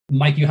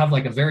Mike, you have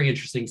like a very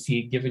interesting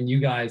seat given you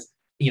guys,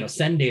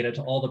 send data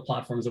to all the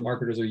platforms that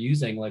marketers are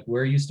using. Like,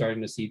 where are you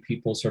starting to see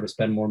people sort of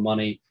spend more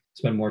money,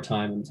 spend more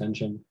time and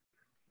attention?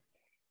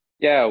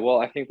 Yeah, well,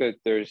 I think that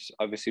there's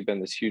obviously been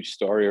this huge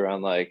story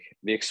around like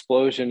the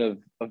explosion of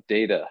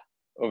data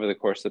over the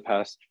course of the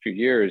past few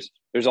years.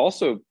 There's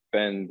also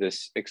been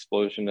this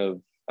explosion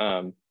of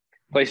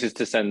places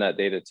to send that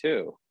data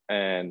to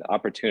and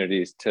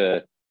opportunities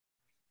to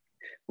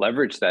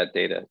leverage that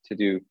data to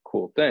do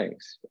cool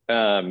things.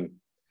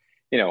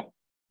 You know,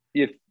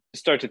 you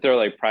start to throw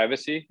like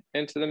privacy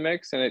into the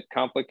mix and it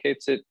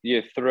complicates it.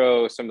 You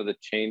throw some of the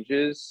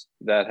changes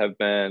that have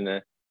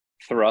been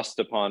thrust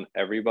upon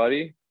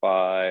everybody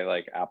by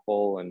like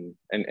Apple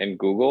and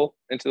Google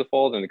into the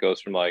fold, and it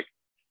goes from like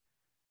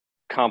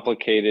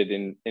complicated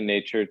in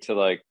nature to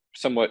like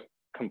somewhat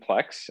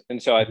complex.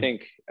 And so I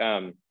think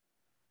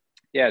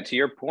yeah, to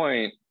your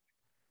point,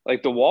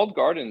 like the walled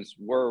gardens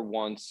were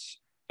once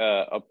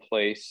a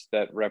place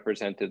that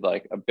represented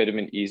like a bit of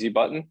an easy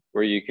button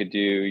where you could do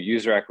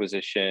user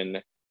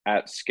acquisition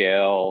at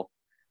scale,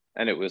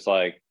 and it was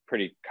like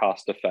pretty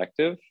cost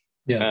effective.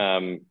 Yeah.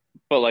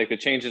 But like the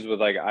changes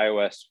with like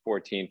iOS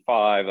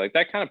 14.5, like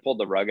that kind of pulled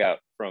the rug out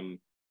from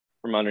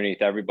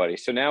underneath everybody.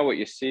 So now what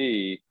you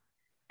see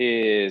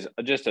is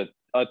just a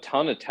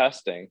ton of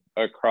testing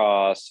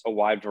across a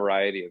wide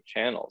variety of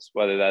channels,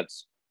 whether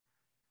that's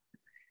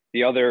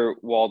the other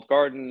walled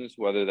gardens,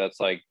 whether that's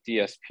like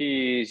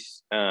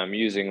DSPs,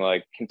 using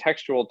like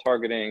contextual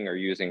targeting or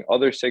using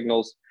other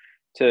signals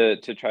to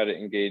try to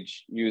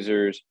engage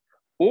users,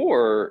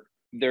 or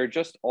they're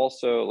just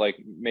also like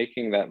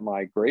making that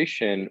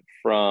migration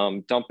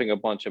from dumping a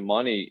bunch of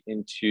money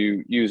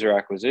into user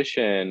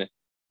acquisition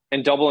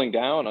and doubling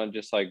down on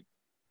just like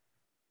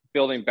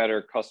building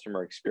better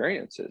customer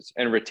experiences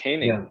and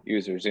retaining Yeah.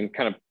 users and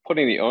kind of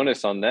putting the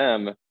onus on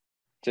them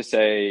to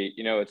say,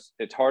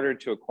 it's harder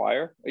to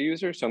acquire a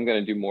user, so I'm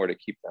going to do more to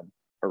keep them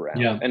around.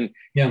 Yeah. And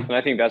Yeah.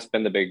 I think that's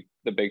been the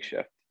big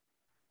shift.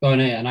 Oh,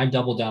 and I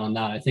double down on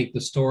that. I think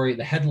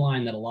the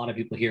headline that a lot of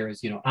people hear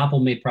is, Apple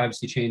made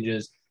privacy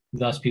changes,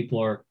 thus people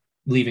are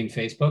leaving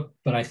Facebook.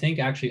 But I think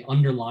actually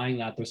underlying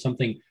that, there's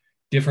something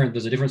different.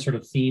 There's a different sort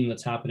of theme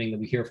that's happening that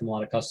we hear from a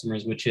lot of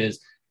customers, which is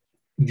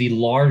the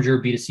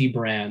larger B2C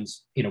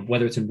brands,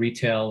 whether it's in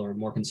retail or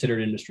more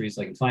considered industries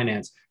like in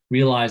finance,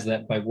 realized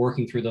that by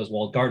working through those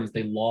walled gardens,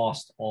 they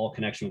lost all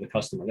connection with the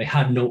customer. They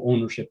had no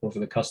ownership over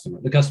the customer.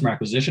 The customer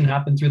acquisition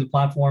happened through the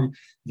platform.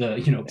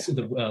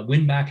 The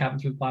win back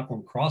happened through the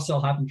platform. Cross sell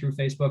happened through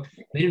Facebook.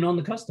 They didn't own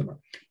the customer.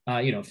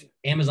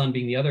 Amazon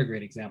being the other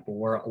great example,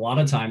 where a lot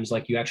of times,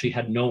 like you actually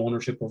had no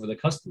ownership over the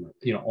customer.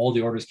 All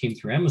the orders came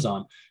through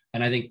Amazon.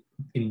 And I think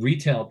in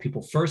retail,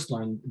 people first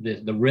learned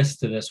the risk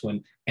to this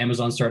when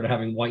Amazon started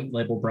having white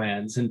label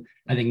brands. And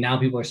I think now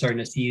people are starting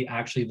to see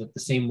actually that the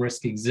same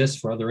risk exists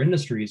for other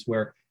industries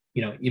where,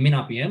 you may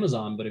not be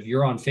Amazon, but if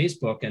you're on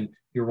Facebook and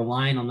you're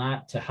relying on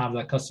that to have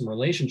that customer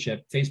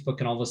relationship, Facebook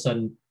can all of a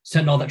sudden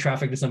send all that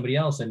traffic to somebody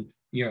else and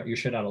you're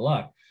shit out of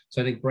luck.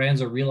 So I think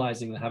brands are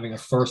realizing that having a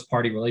first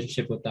party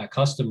relationship with that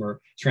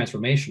customer is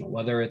transformational,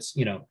 whether it's,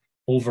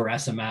 over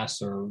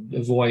SMS or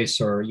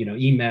voice or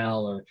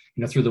email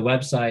or through the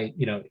website.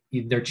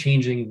 They're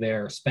changing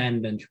their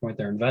spend and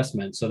their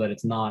investment so that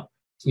it's not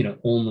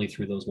only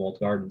through those walled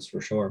gardens for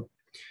sure.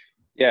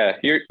 Yeah,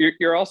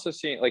 you're also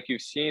seeing, like,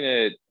 you've seen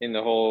it in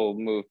the whole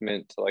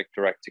movement to like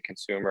direct to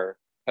consumer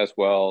as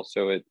well.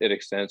 So it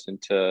extends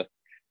into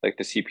like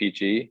the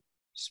CPG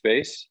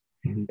space.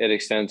 Mm-hmm. It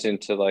extends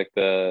into like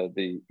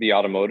the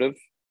automotive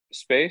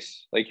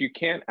space. Like you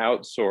can't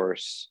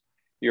outsource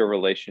your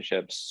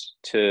relationships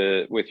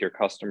with your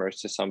customers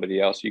to somebody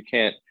else. You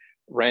can't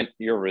rent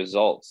your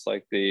results.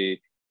 Like the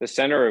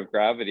center of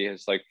gravity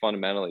has like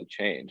fundamentally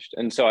changed.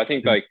 And so I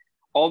think like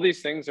all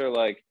these things are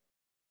like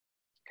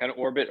kind of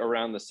orbit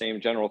around the same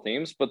general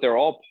themes, but they're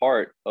all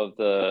part of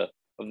the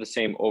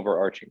same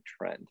overarching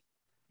trend.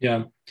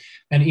 Yeah.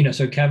 And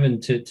so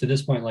Kevin, to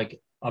this point, like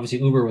obviously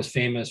Uber was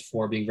famous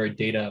for being very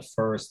data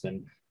first,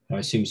 and I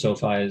assume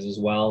SoFi is as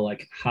well.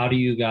 Like, how do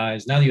you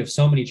guys, now that you have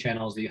so many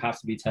channels that you have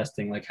to be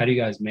testing, like, how do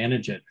you guys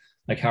manage it?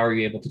 Like, how are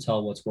you able to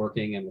tell what's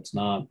working and what's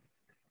not?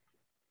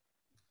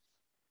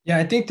 Yeah,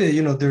 I think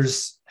that,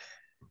 there's,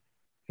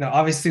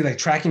 obviously like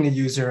tracking the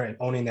user and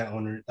owning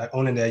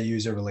that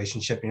user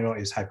relationship,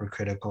 is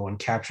hypercritical, and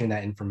capturing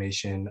that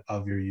information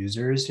of your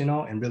users,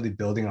 and really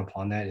building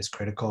upon that is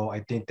critical.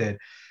 I think that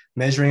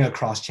measuring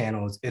across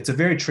channels, it's a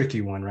very tricky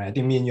one, right? I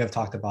think me and you have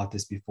talked about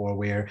this before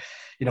where,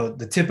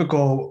 the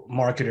typical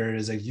marketer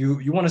is like,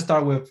 you want to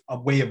start with a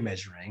way of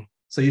measuring.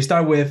 So you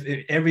start with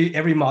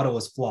every model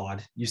is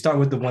flawed. You start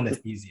with the one that's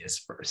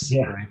easiest first,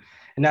 Yeah. right?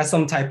 And that's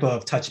some type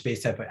of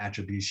touch-based type of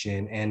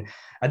attribution. And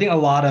I think a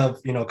lot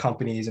of,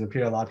 companies, and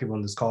a lot of people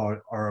on this call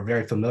are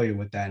very familiar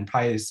with that, and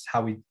probably is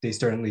how they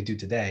certainly do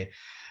today.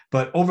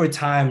 But over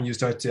time, you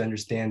start to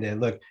understand that,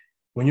 look,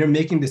 when you're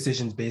making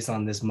decisions based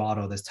on this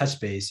model that's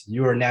touch-based,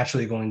 you are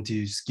naturally going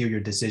to skew your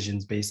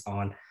decisions based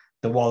on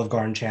the wall of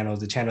garden channels,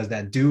 the channels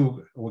that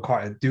do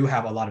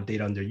have a lot of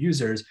data on their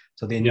users,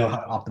 so they know how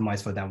to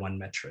optimize for that one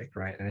metric,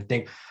 right? And I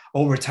think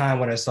over time,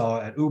 what I saw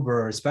at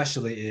Uber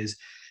especially is,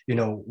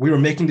 we were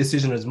making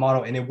decisions as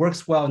model, and it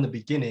works well in the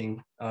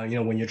beginning,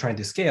 when you're trying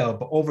to scale,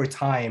 but over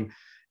time,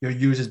 your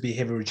users'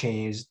 behavior will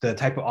change. The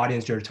type of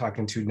audience you're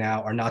talking to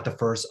now are not the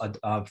first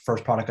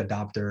product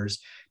adopters.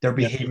 Their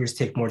behaviors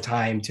take more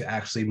time to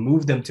actually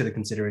move them to the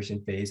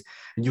consideration phase,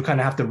 and you kind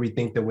of have to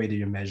rethink the way that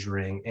you're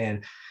measuring.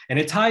 And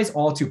it ties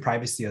all to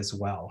privacy as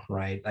well,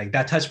 right? Like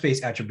that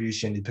touch-based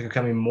attribution is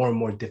becoming more and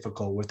more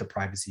difficult with the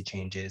privacy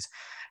changes.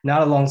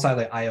 Not alongside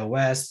like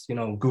iOS,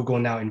 Google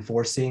now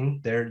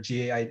enforcing their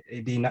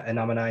GAID being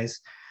anonymized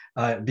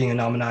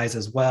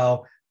as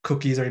well.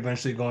 Cookies are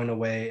eventually going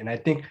away, and I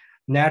think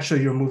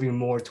naturally you're moving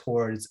more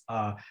towards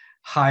a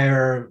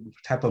higher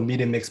type of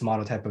media mix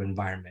model type of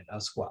environment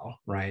as well,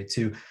 right?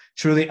 To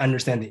truly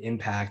understand the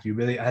impact, you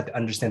really have to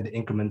understand the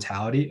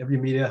incrementality of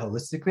your media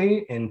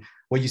holistically, and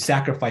what you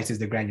sacrifice is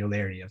the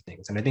granularity of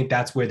things. And I think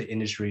that's where the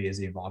industry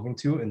is evolving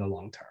to in the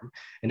long term.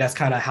 And that's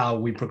kind of how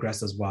we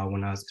progressed as well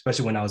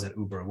especially when I was at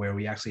Uber, where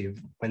we actually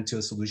went to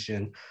a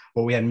solution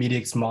where we had media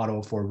mix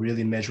model for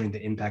really measuring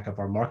the impact of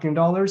our marketing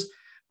dollars,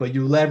 but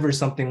you leverage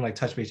something like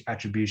touch-based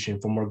attribution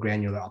for more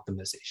granular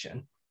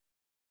optimization.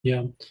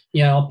 Yeah.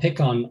 I'll pick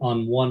on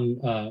one.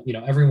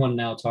 Everyone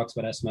now talks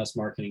about SMS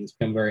marketing. It's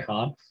become very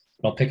hot.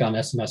 But I'll pick on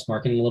SMS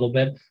marketing a little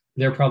bit.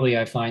 They're probably,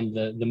 I find,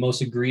 the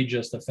most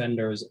egregious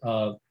offenders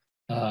of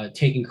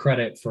taking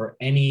credit for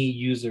any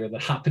user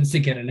that happens to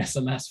get an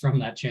SMS from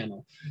that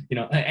channel.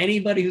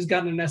 Anybody who's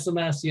gotten an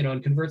SMS,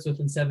 and converts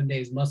within 7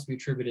 days must be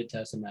attributed to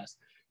SMS.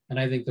 And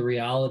I think the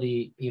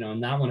reality,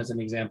 and that one as an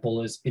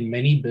example, is in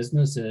many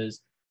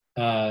businesses,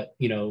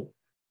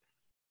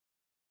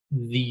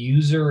 the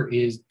user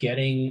is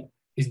giving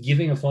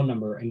a phone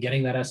number and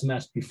getting that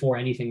SMS before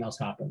anything else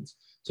happens.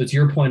 So it's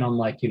your point on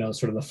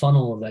sort of the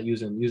funnel of that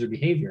user and user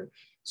behavior.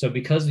 So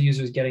because the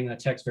user is getting that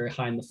text very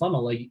high in the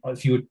funnel, like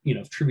if you would,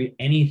 attribute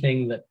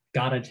anything that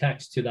got a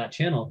text to that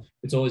channel,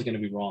 it's always going to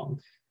be wrong.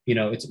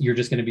 You're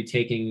just going to be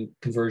taking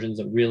conversions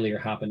that really are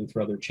happening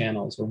through other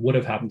channels or would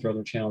have happened through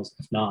other channels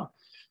if not.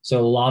 So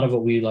a lot of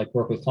what we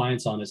work with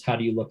clients on is how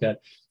do you look at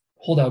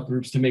holdout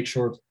groups to make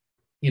sure,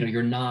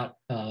 you're not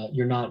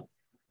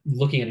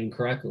looking at it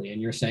incorrectly,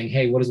 and you're saying,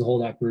 hey, what is the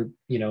holdout group,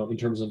 in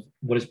terms of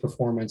what is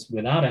performance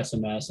without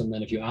SMS, and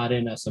then if you add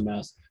in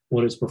SMS,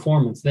 what is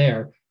performance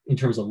there in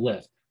terms of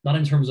lift, not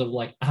in terms of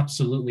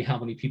absolutely how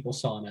many people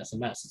saw an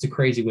SMS. It's a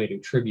crazy way to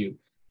attribute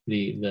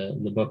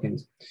the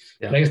bookings.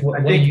 Yeah. But I guess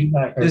what do you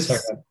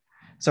guys?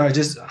 Sorry,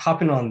 just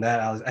hopping on that,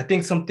 Alex. I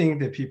think something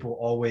that people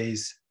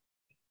always,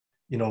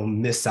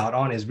 miss out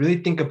on is really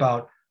think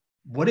about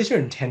what is your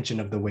intention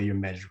of the way you're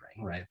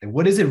measuring, right? Like,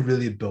 what is it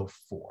really built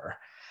for?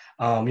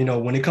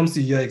 When it comes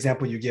to your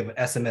example, you give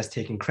SMS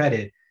taking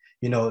credit,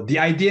 the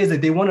idea is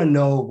that they want to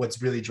know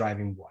what's really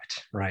driving what,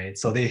 right?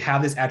 So they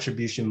have this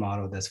attribution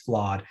model that's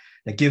flawed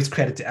that gives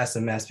credit to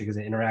SMS because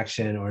of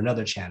interaction or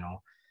another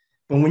channel.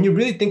 But when you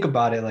really think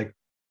about it, like,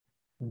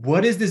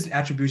 what is this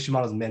attribution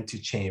model meant to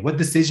change? What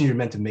decision you're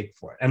meant to make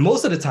for it? And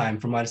most of the time,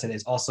 from my understanding,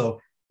 is also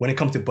when it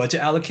comes to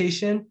budget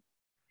allocation,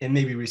 it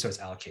may be resource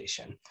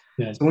allocation.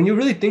 Yeah. So when you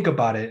really think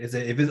about it, is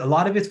that if a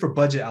lot of it's for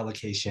budget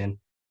allocation,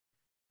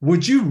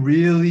 would you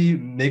really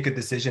make a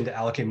decision to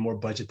allocate more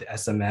budget to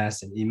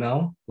SMS and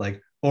email?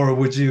 Or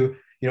would you,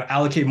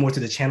 allocate more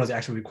to the channels that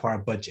actually require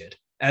budget?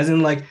 As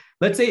in,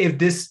 let's say if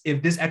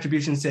this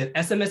attribution said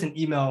SMS and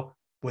email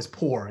was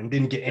poor and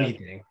didn't get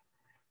anything,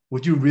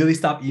 would you really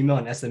stop email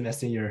and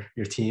SMSing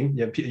your team,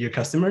 your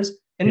customers?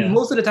 And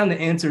most of the time, the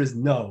answer is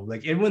no.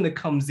 Like everyone that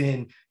comes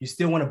in, you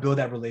still want to build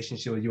that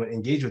relationship with you and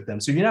engage with them.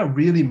 So you're not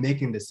really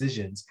making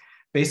decisions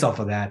based off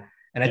of that.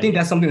 And I think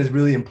that's something that's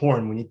really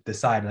important when you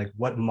decide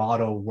what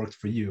model works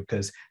for you,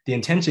 because the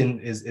intention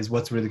is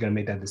what's really going to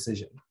make that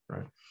decision,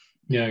 right?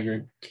 Yeah, I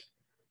agree.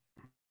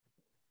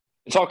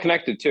 It's all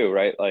connected too,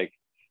 right? Like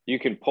you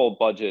can pull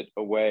budget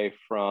away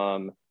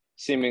from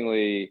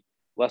seemingly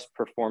less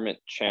performant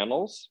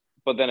channels,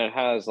 but then it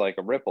has a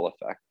ripple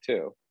effect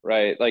too,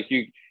 right? Like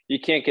you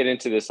can't get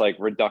into this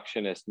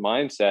reductionist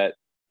mindset,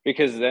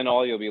 because then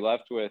all you'll be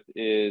left with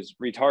is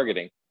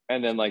retargeting.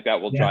 And then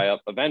that will dry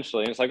up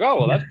eventually. And it's oh,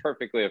 well, that's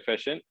perfectly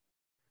efficient.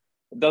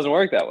 It doesn't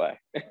work that way.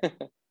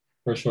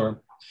 For sure.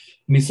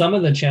 I mean, some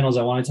of the channels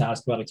I wanted to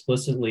ask about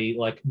explicitly,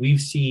 we've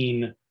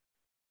seen,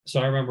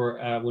 so I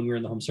remember when we were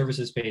in the home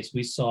services space,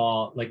 we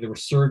saw the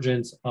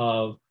resurgence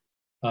of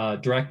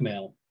direct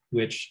mail,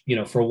 which,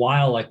 for a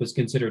while, was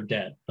considered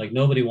dead.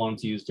 Nobody wanted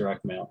to use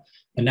direct mail.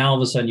 And now all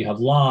of a sudden you have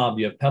Lob,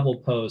 you have Pebble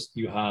Post,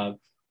 you have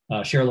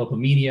Share Local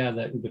Media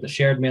that with the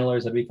shared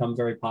mailers that become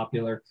very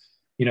popular.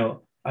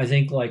 I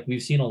think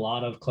we've seen a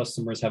lot of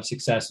customers have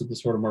success with the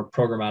sort of more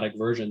programmatic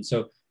version.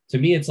 So to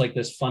me, it's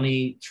this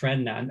funny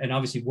trend now. And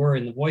obviously we're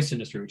in the voice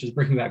industry, which is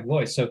bringing back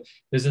voice. So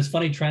there's this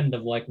funny trend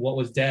of what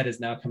was dead is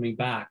now coming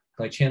back.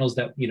 Channels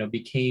that,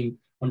 became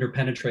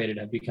underpenetrated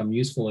have become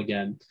useful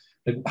again.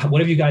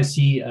 What have you guys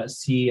see,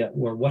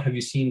 or what have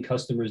you seen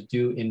customers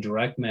do in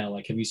direct mail?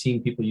 Have you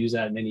seen people use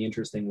that in any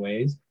interesting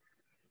ways?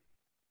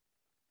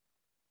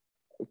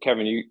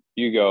 Kevin,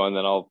 you go, and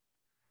then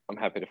I'm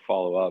happy to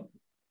follow up.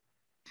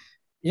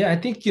 Yeah, I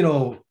think,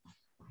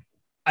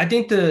 I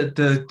think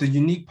the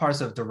unique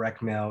parts of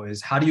direct mail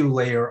is how do you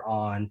layer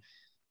on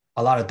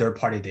a lot of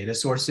third-party data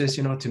sources,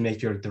 to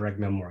make your direct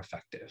mail more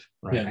effective,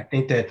 right? Yeah. I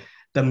think that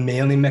the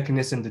mailing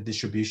mechanism, the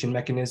distribution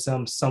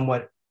mechanism,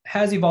 somewhat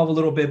has evolved a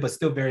little bit, but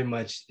still very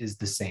much is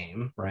the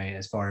same, right?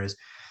 As far as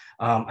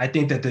I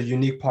think that the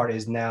unique part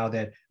is now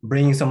that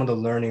bringing some of the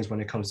learnings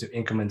when it comes to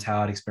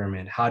incrementality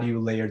experiment. How do you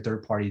layer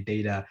third-party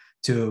data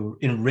to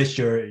enrich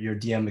your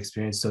DM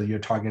experience so you're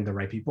targeting the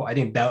right people? I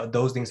think that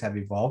those things have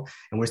evolved,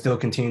 and we're still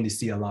continuing to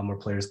see a lot more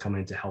players come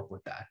in to help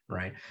with that,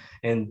 right?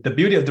 And the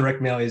beauty of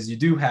direct mail is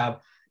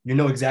you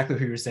know exactly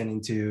who you're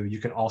sending to. You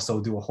can also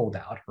do a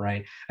holdout,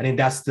 right? I think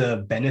that's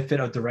the benefit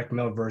of direct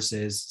mail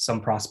versus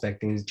some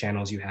prospecting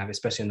channels you have,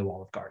 especially in the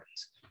walled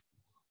gardens.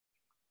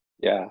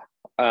 Yeah.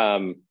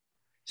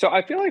 So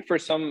I feel like for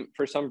some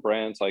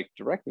brands, like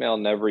direct mail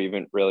never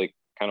even really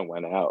kind of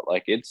went out.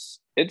 Like it's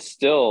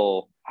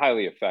still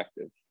highly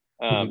effective.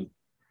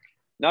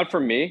 Not for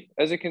me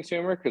as a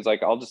consumer, because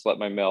like I'll just let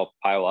my mail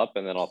pile up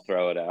and then I'll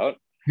throw it out.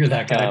 You're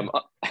that guy.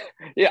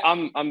 Yeah,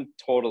 I'm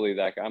totally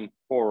that guy. I'm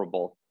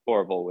horrible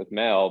with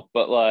mail,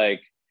 but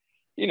like,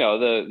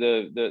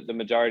 the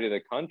majority of the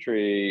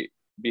country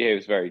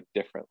behaves very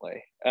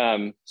differently.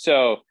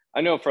 So I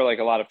know for like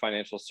a lot of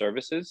financial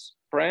services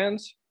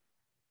brands,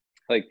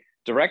 like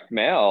direct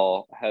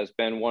mail has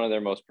been one of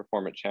their most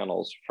performant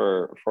channels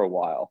for a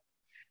while.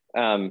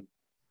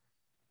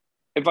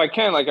 If I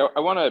can, like, I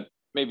want to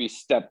maybe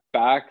step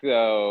back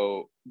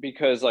though,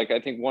 because like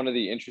I think one of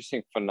the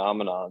interesting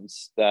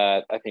phenomenons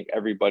that I think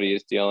everybody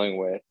is dealing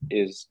with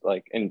is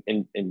like, and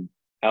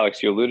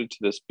Alex, you alluded to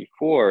this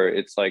before,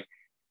 it's like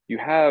you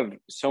have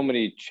so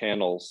many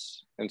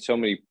channels and so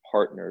many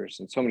partners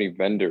and so many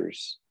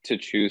vendors to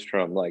choose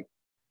from. Like,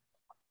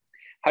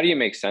 how do you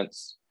make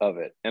sense of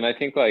it? And I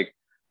think like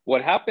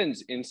what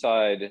happens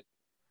inside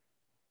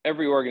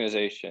every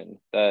organization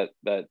that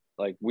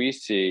like we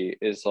see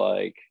is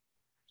like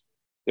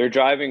they're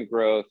driving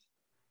growth,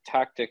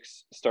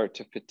 tactics start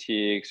to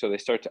fatigue, so they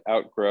start to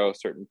outgrow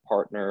certain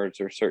partners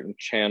or certain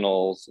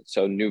channels,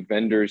 so new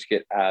vendors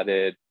get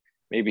added,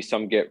 maybe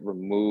some get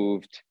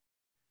removed,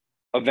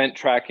 event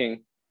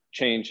tracking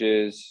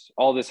changes,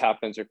 all this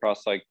happens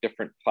across like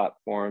different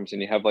platforms,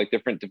 and you have like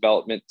different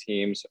development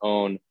teams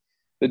own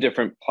the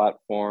different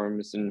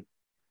platforms, and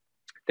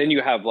then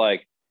you have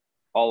like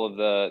all of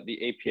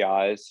the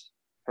APIs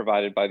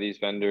provided by these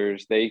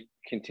vendors, they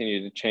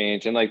continue to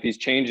change, and like these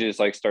changes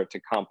like start to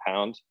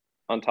compound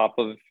on top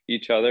of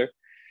each other,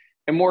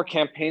 and more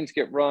campaigns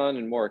get run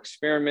and more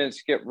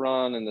experiments get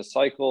run, and the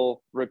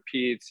cycle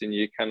repeats, and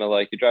you kind of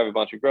like you drive a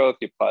bunch of growth,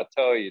 you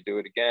plateau, you do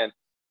it again,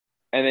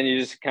 and then you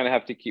just kind of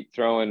have to keep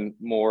throwing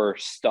more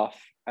stuff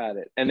at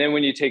it. And then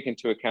when you take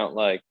into account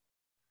like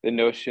the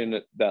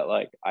notion that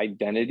like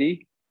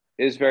identity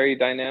is very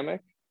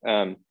dynamic,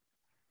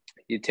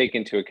 you take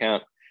into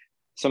account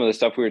some of the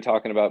stuff we were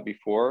talking about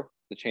before,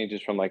 the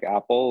changes from like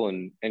Apple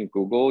and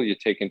Google, you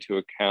take into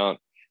account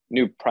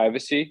new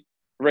privacy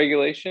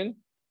regulation,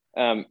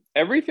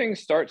 everything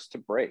starts to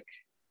break,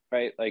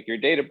 right? Like your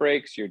data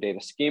breaks, your data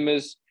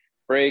schemas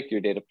break,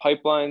 your data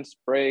pipelines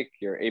break,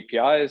 your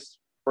APIs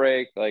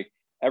break, like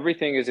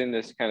everything is in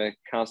this kind of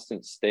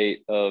constant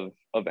state of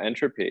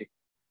entropy.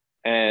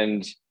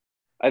 And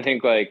I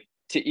think like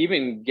to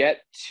even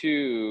get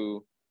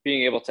to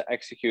being able to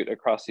execute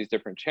across these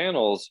different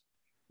channels,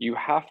 you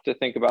have to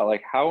think about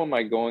like, how am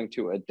I going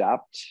to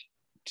adapt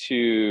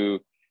to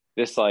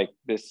this, like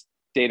this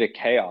data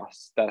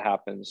chaos that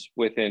happens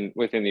within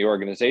the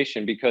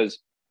organization? Because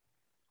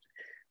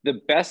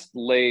the best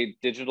laid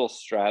digital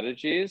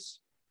strategies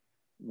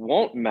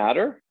won't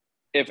matter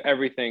if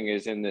everything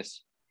is in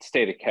this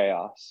state of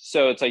chaos.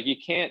 So it's like you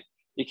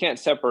can't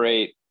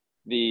separate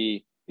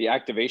the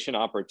activation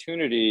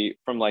opportunity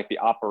from like the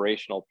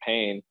operational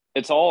pain.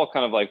 It's all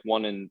kind of like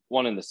one and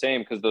the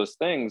same, because those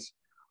things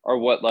are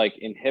what like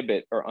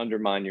inhibit or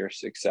undermine your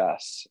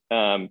success.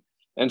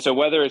 And so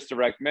whether it's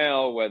direct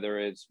mail, whether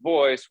it's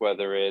voice,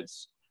 whether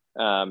it's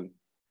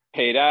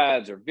paid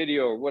ads or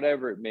video or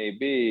whatever it may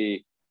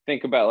be,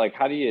 think about like,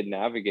 how do you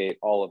navigate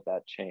all of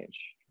that change?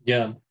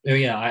 Yeah. Oh,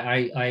 yeah.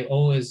 I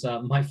always,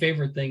 my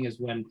favorite thing is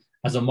when,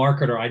 as a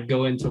marketer, I'd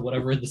go into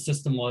whatever the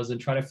system was and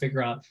try to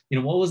figure out,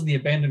 what was the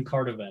abandoned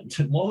cart event?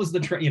 What was the,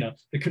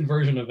 the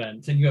conversion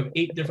event? And you have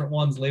 8 different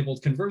ones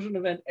labeled conversion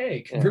event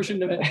A,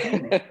 conversion event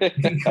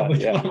B.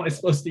 Which one am I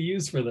supposed to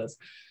use for this?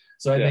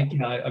 So I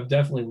think, I've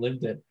definitely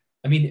lived it.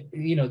 I mean,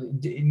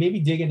 maybe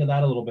dig into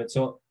that a little bit.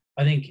 So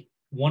I think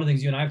one of the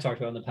things you and I have talked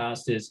about in the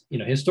past is,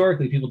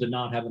 historically, people did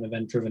not have an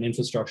event-driven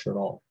infrastructure at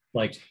all.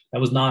 Like that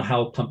was not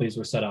how companies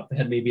were set up. They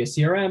had maybe a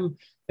CRM,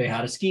 they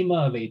had a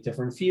schema of 8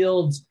 different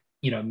fields.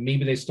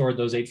 Maybe they stored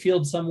those 8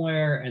 fields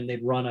somewhere, and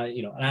they'd run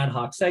an ad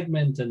hoc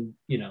segment, and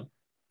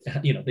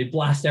they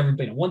blast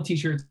everybody. One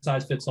t-shirt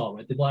size fits all,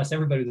 right? They blast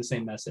everybody with the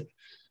same message.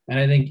 And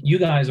I think you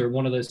guys are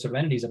one of those sort of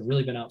entities that have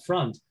really been out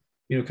front,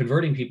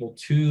 converting people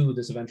to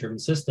this event-driven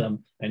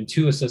system and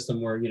to a system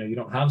where you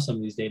don't have some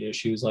of these data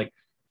issues. Like,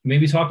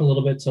 maybe talk a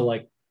little bit to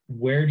like,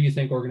 where do you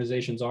think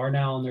organizations are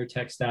now in their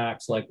tech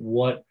stacks? Like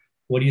what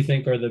do you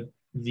think are the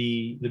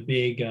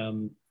big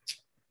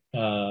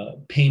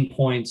pain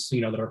points,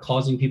 that are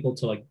causing people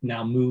to like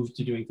now move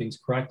to doing things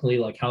correctly?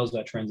 Like, how's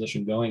that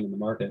transition going in the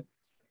market?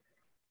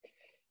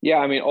 Yeah,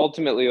 I mean,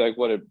 ultimately, like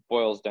what it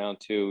boils down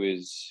to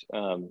is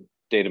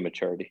data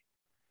maturity,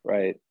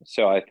 right?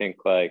 So I think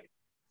like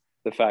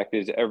the fact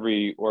is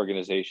every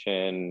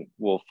organization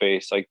will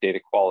face like data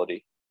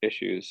quality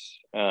issues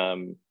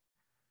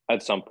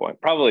at some point,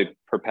 probably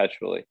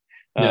perpetually.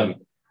 Yeah. Um,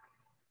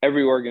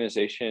 every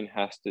organization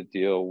has to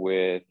deal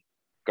with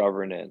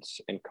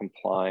governance and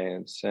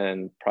compliance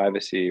and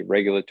privacy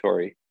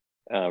regulatory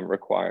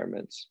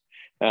requirements.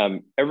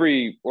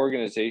 Every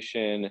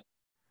organization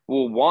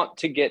will want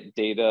to get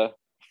data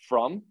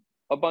from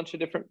a bunch of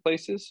different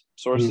places, Mhm.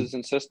 sources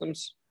and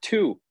systems,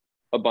 to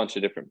a bunch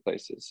of different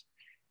places,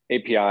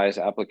 APIs,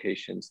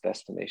 applications,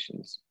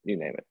 destinations, you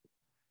name it.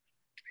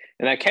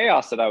 And that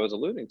chaos that I was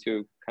alluding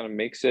to kind of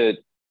makes it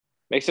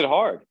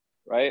hard,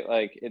 right?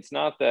 Like it's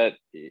not that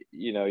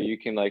you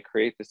can like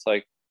create this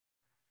like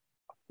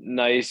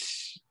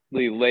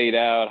nicely laid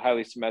out,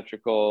 highly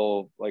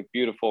symmetrical, like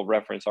beautiful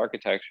reference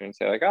architecture and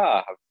say like,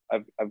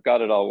 I've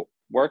got it all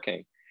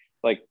working.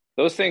 Like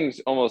those things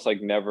almost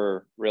like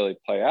never really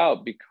play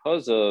out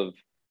because of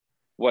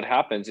what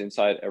happens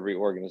inside every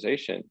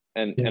organization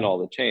and Yeah. all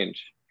the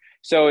change.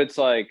 So it's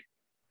like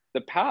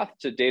the path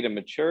to data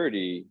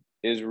maturity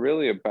is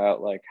really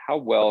about like how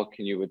well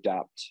can you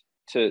adapt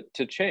to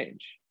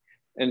change.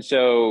 And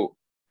so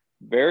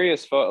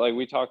like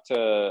we talk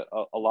to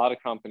a lot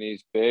of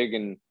companies, big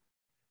and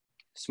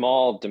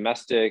small,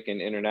 domestic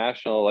and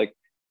international. Like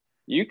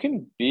you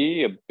can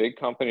be a big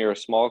company or a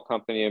small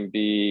company and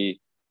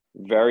be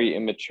very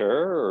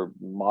immature or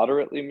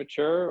moderately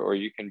mature, or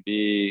you can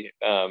be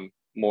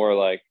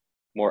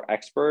more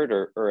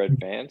expert or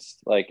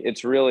advanced. Like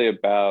it's really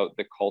about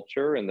the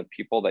culture and the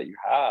people that you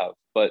have.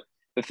 But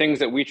the things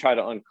that we try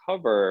to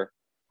uncover,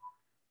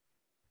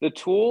 the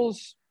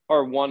tools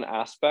are one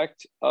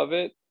aspect of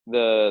it.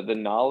 The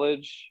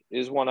knowledge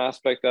is one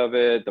aspect of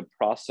it. The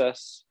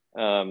process,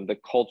 the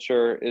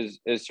culture is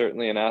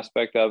certainly an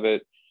aspect of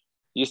it.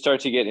 You start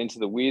to get into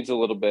the weeds a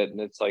little bit,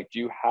 and it's like, do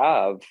you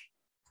have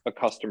a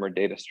customer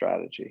data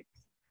strategy?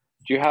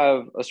 Do you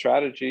have a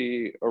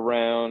strategy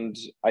around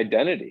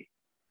identity?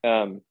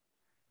 Um,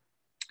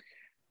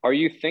 are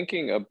you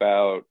thinking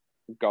about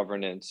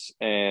governance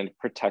and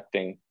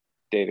protecting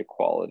data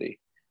quality?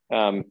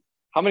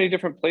 How many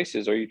different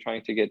places are you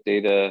trying to get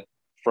data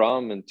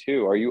from and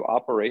to? Are you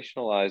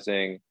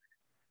operationalizing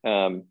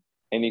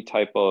any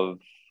type of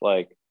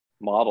like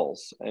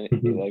models, and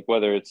Mhm. like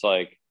whether it's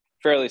like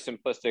fairly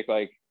simplistic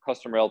like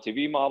customer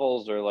LTV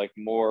models or like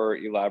more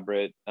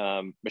elaborate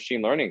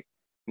machine learning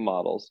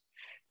models?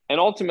 And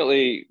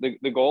ultimately,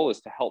 the goal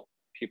is to help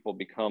people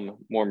become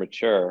more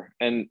mature,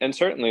 and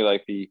certainly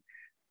like the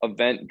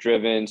event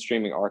driven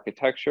streaming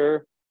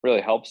architecture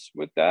really helps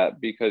with that,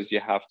 because you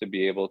have to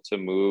be able to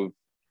move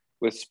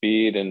with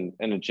speed and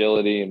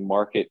agility and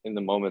market in the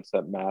moments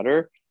that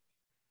matter.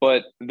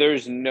 But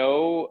there's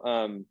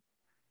no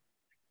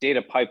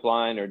data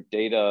pipeline or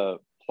data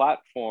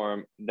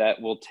platform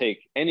that will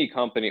take any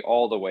company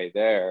all the way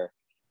there.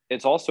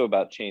 It's also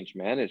about change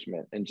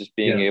management and just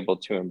being Yeah. able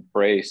to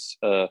embrace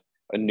a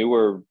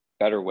newer,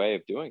 better way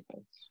of doing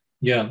things.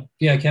 Yeah.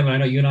 Yeah. Kevin, I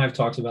know you and I have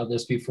talked about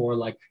this before.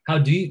 Like, how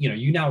do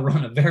you now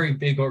run a very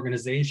big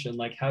organization.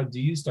 Like, how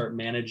do you start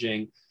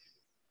managing,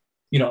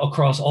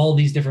 across all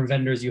these different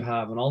vendors you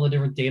have and all the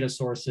different data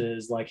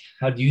sources? Like,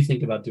 how do you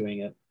think about doing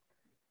it?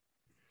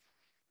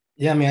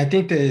 Yeah, I mean, I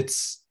think that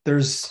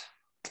there's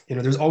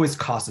always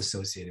cost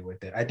associated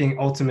with it. I think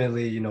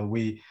ultimately, you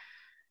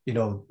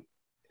know,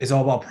 it's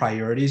all about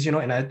priorities,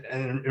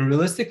 and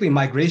realistically,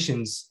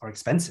 migrations are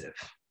expensive,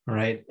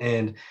 right?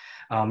 And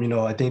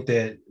I think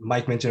that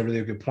Mike mentioned a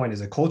really good point,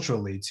 is a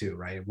culturally too,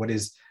 right? What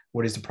is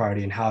the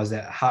priority, and how is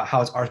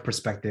our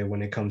perspective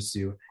when it comes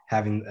to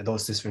having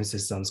those different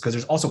systems? Because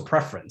there's also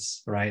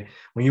preference, right?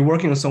 When you're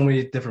working on so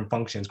many different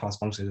functions, cross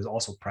functions, there's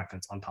also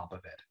preference on top of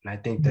it. And I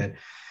think that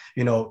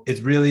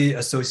it's really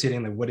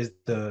associating like what is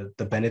the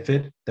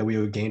benefit that we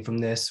would gain from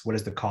this, what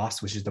is the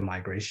cost, which is the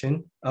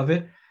migration of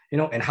it,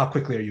 and how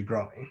quickly are you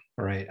growing,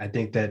 right? I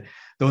think that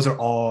those are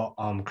all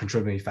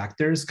contributing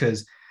factors,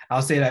 because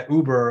I'll say that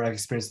Uber, I've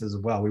experienced this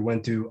as well. We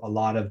went through a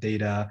lot of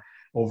data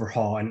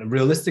overhaul, and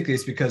realistically,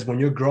 it's because when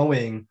you're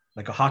growing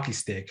like a hockey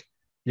stick,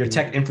 your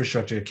tech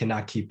infrastructure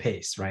cannot keep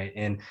pace, right?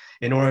 And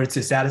in order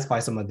to satisfy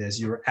some of this,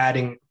 you're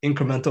adding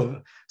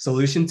incremental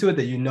solution to it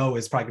that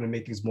is probably going to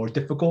make things more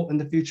difficult in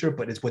the future,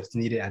 but it's what's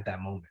needed at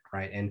that moment,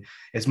 right? And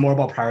it's more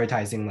about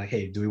prioritizing, like,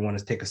 hey, do we want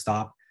to take a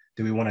stop?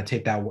 Do we want to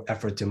take that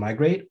effort to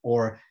migrate?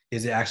 Or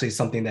is it actually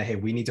something that, hey,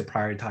 we need to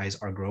prioritize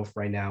our growth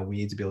right now? We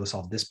need to be able to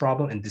solve this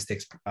problem, and this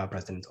takes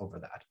precedence over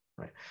that,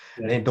 right?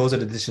 Yeah. I think those are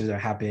the decisions that are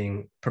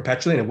happening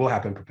perpetually, and it will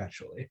happen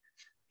perpetually.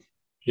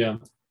 Yeah.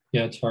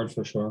 Yeah. It's hard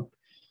for sure.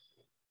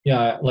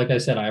 Yeah. Like I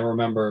said, I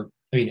remember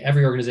I mean,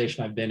 every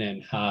organization I've been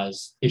in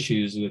has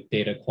issues with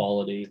data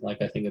quality.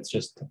 Like, I think it's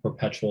just a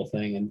perpetual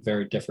thing and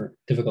very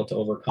difficult to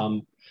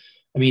overcome.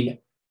 I mean,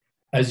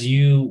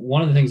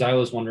 one of the things I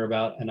always wonder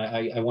about, and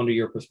I wonder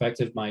your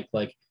perspective, Mike,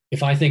 like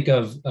if I think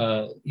of,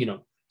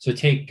 so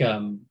take,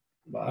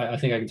 I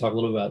think I can talk a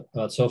little bit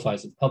about SoFi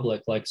as it's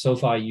public. Like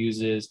SoFi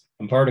uses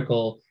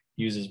Particle,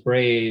 uses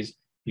Braze,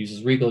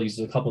 uses Regal,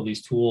 uses a couple of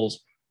these tools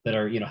that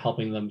are,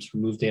 helping them to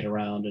move data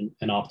around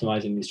and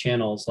optimizing these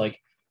channels. Like,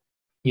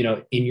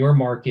 in your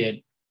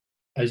market,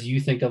 as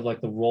you think of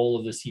like the role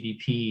of the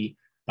CDP,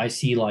 I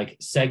see like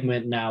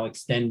Segment now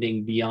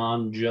extending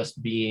beyond just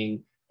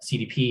being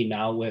CDP.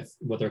 Now with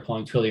what they're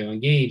calling Twilio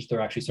Engage, they're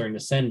actually starting to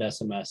send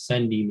SMS,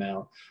 send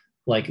email.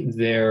 Like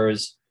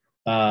there's,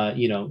 the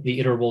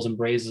Iterables and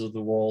Brazes of the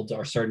world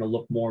are starting to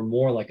look more and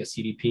more like a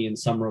CDP in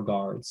some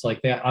regards.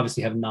 Like they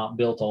obviously have not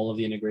built all of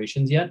the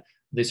integrations yet.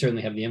 They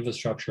certainly have the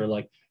infrastructure.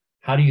 Like,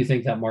 how do you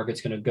think that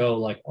market's going to go?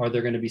 Like, are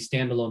there going to be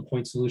standalone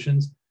point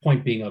solutions?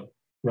 Point being a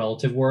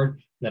relative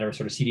word, that are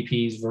sort of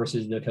CDPs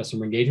versus the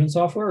customer engagement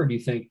software? Or do you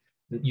think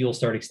that you'll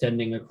start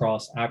extending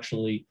across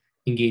actually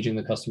engaging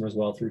the customer as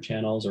well through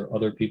channels or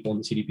other people in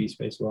the CDP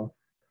space as well?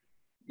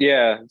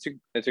 Yeah,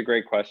 it's a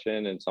great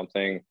question, and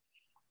something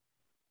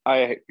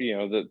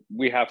that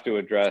we have to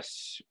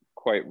address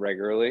quite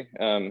regularly.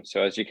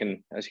 So as you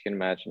can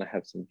imagine, I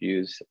have some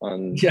views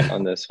on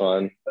this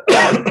one.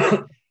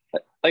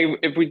 Like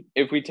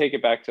if we take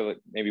it back to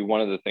maybe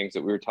one of the things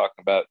that we were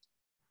talking about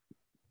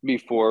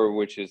before,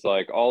 which is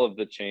like all of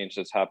the change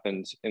that's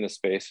happened in the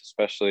space,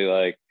 especially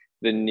like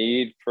the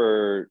need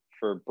for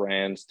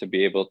brands to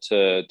be able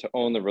to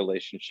own the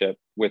relationship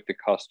with the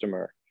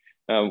customer.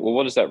 Well,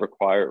 what does that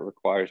require? It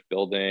requires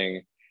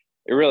building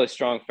a really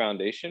strong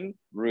foundation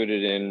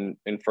rooted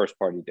in first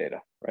party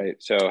data, right?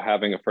 So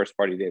having a first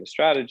party data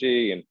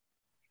strategy and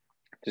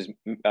just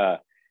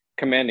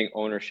commanding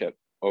ownership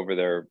over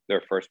their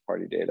first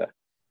party data.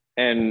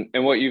 And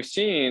what you've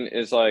seen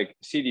is like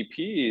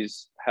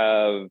CDPs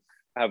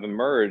have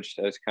emerged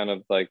as kind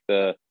of like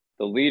the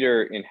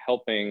leader in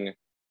helping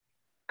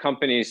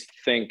companies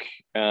think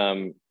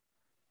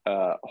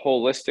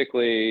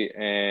holistically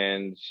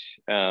and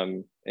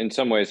in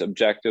some ways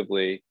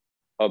objectively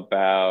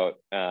about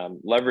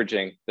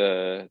leveraging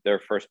their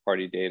first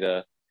party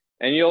data.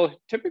 And you'll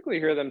typically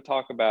hear them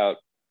talk about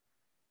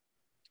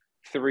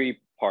three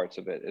parts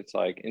of it. It's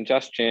like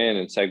ingestion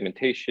and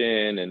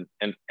segmentation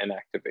and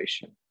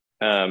activation.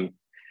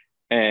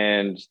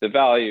 And the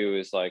value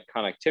is like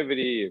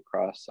connectivity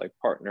across like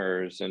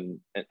partners and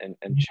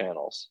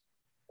channels.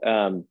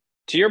 To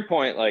your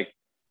point, like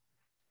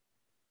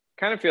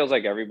kind of feels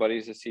like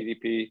everybody's a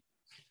CDP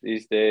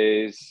these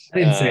days. I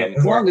didn't say it,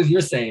 as long as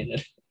you're saying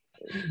it.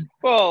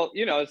 Well,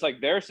 it's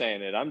like they're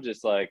saying it. I'm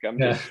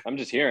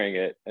just hearing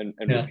it and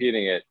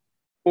repeating it.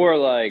 Or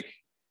like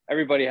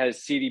everybody has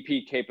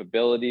CDP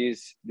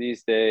capabilities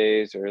these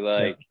days, or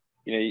like,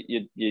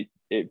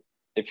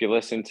 if you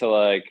listen to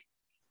like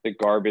the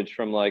garbage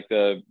from like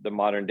the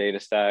modern data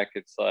stack,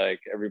 it's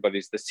like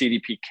everybody's the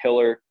CDP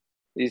killer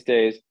these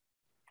days.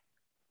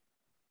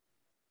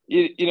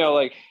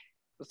 Like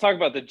let's talk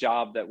about the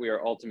job that we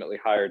are ultimately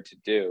hired to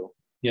do.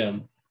 Yeah.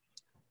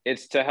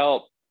 It's to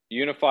help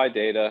unify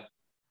data,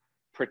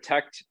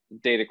 protect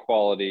data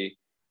quality,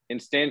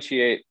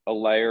 instantiate a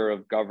layer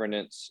of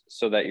governance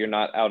so that you're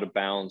not out of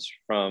bounds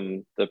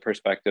from the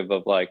perspective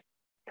of like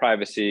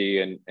privacy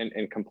and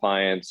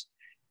compliance,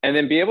 and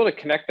then be able to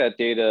connect that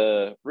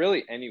data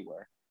really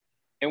anywhere.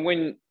 And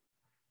when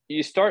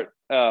you start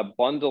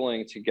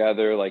bundling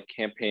together like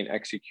campaign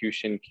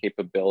execution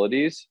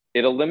capabilities,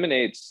 it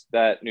eliminates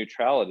that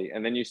neutrality.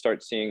 And then you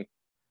start seeing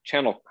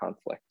channel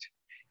conflict.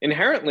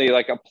 Inherently,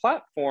 like a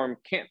platform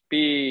can't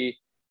be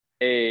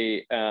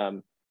a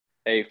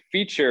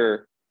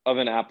feature of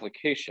an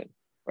application,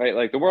 right?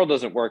 Like the world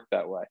doesn't work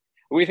that way.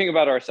 We think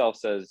about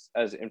ourselves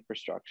as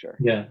infrastructure.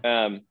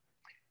 Yeah.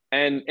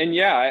 And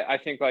yeah, I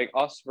think like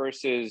us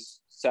versus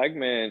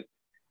Segment,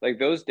 like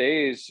those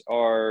days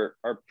are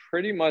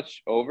pretty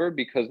much over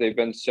because they've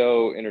been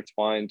so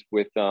intertwined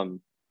with the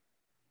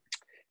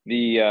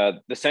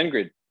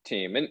SendGrid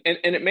team. And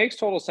it makes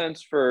total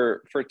sense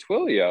for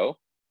Twilio,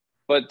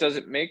 but does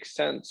it make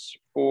sense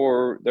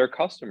for their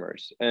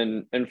customers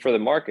and for the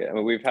market? I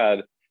mean, we've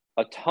had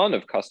a ton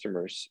of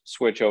customers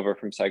switch over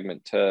from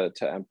Segment to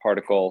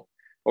Particle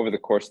over the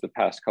course of the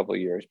past couple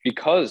of years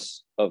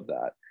because of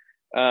that.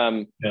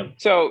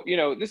 So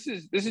this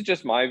is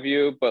just my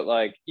view, but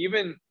like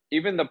even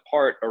the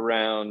part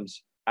around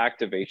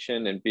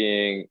activation and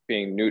being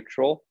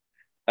neutral,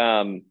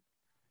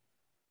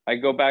 I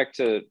go back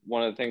to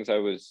one of the things I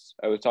was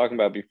talking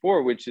about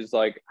before, which is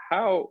like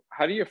how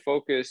do you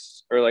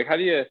focus, or like how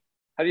do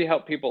you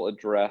help people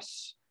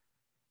address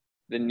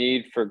the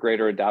need for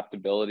greater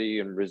adaptability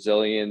and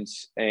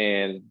resilience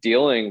and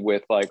dealing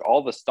with like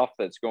all the stuff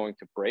that's going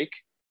to break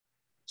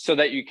so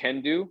that you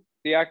can do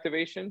the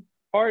activation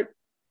part.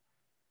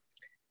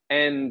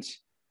 And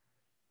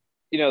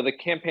the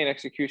campaign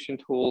execution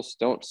tools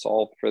don't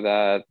solve for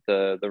that.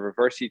 The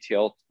reverse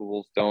ETL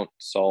tools don't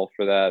solve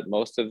for that.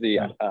 Most of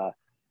the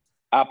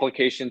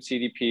application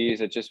CDPs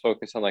that just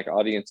focus on like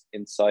audience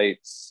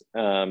insights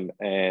and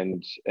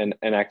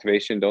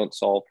activation don't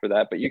solve for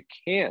that. But you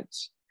can't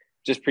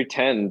just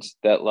pretend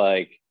that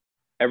like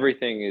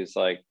everything is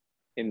like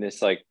in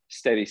this like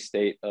steady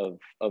state of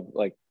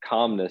like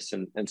calmness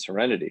and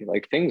serenity.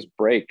 Like things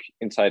break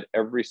inside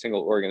every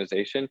single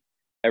organization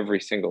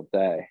every single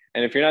day.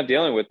 And if you're not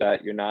dealing with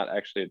that, you're not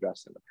actually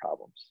addressing the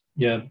problems.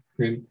 Yeah,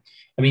 great.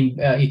 I mean,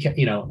 I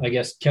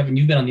guess, Kevin,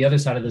 you've been on the other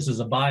side of this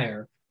as a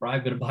buyer, or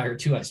I've been a buyer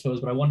too, I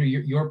suppose, but I wonder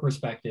your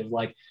perspective.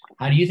 Like,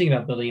 how do you think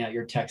about building out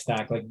your tech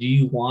stack? Like, do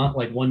you want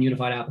like one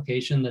unified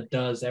application that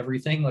does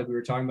everything? Like we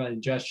were talking about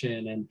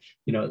ingestion and,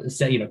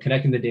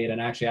 connecting the data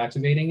and actually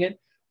activating it?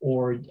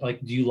 Or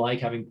like, do you like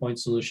having point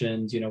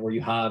solutions, where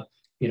you have,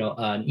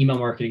 an email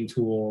marketing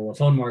tool, a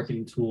phone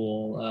marketing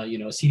tool, a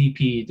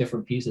CDP,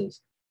 different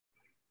pieces?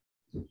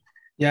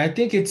 Yeah, I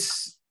think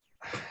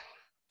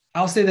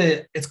I'll say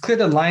that it's clear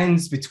the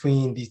lines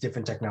between these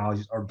different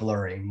technologies are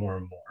blurring more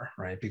and more,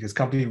 right? Because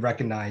companies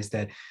recognize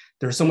that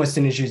there's so much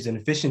synergies and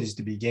efficiencies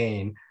to be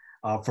gained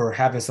for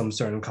having some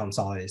certain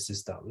consolidated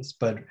systems.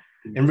 But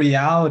in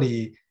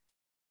reality,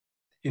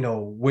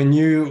 when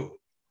you're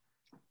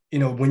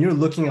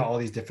looking at all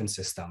these different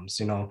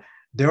systems,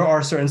 there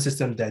are certain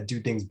systems that do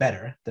things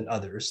better than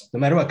others, no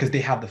matter what, because they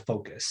have the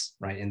focus,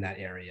 right, in that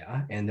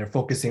area. And they're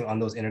focusing on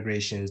those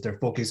integrations, they're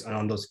focused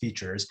on those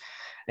features.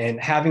 And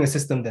having a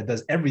system that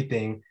does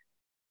everything,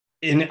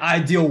 in an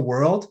ideal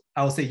world,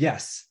 I will say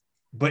yes.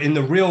 But in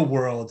the real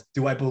world,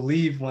 do I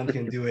believe one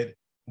can do it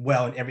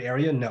well in every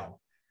area? No.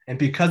 And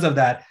because of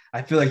that,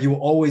 I feel like you will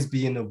always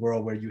be in the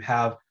world where you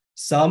have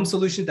some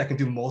solutions that can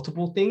do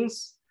multiple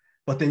things,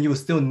 but then you will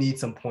still need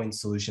some point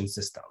solution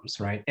systems,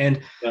 right?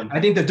 And I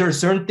think that there are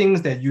certain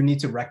things that you need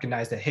to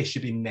recognize that, hey,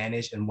 should be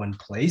managed in one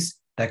place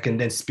that can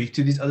then speak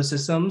to these other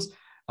systems.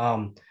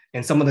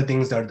 And some of the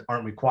things that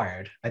aren't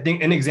required. I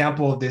think an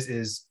example of this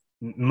is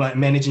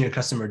managing your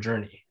customer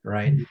journey,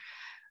 right? Mm-hmm.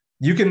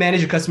 You can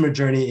manage your customer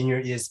journey in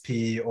your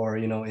ESP or,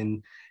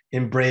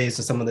 in Braze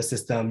or some of the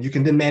system. You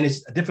can then manage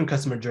a different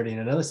customer journey in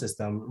another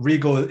system.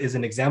 Regal is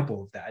an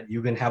example of that.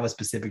 You can have a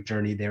specific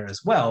journey there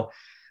as well.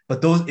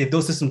 But if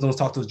those systems don't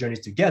talk those journeys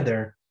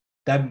together,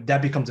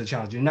 that becomes a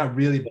challenge. You're not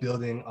really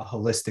building a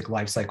holistic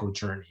lifecycle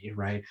journey,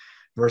 right?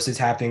 Versus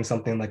having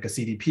something like a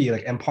CDP,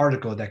 like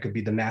mParticle, that could be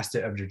the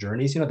master of your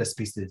journeys, that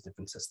speaks to these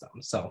different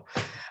systems. So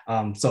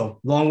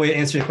long way to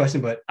answer your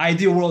question, but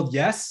ideal world,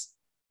 yes.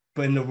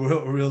 But in the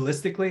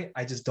realistically,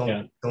 I just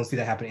don't see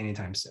that happen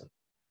anytime soon.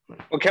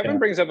 Well, Kevin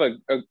brings up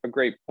a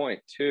great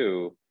point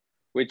too,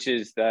 which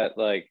is that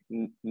like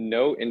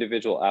no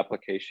individual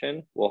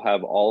application will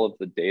have all of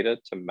the data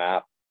to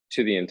map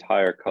to the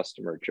entire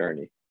customer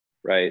journey,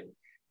 right?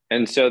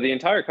 And so the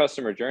entire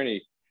customer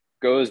journey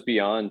goes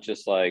beyond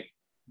just like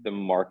the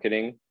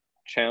marketing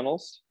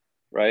channels,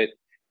 right?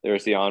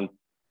 There's the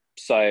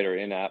on-site or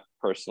in-app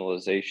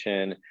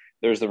personalization.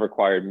 There's the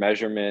required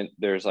measurement.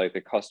 There's like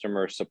the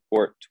customer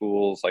support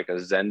tools, like a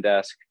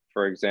Zendesk,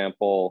 for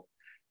example,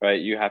 right?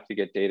 You have to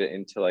get data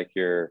into like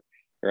your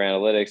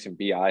analytics and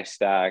BI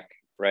stack,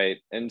 right?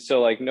 And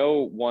so like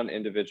no one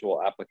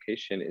individual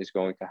application is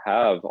going to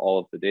have all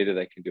of the data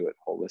that can do it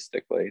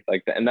holistically.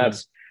 And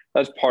that's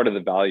part of the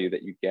value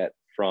that you get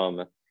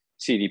from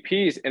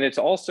CDPs. And it's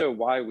also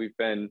why we've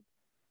been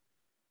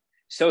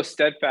so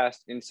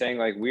steadfast in saying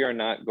like we are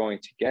not going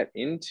to get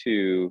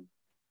into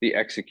the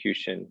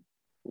execution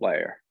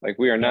layer. Like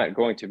we are not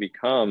going to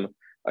become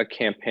a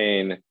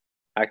campaign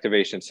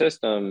activation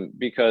system,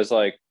 because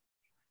like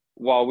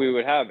while we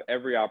would have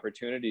every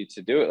opportunity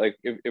to do it, like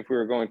if we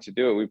were going to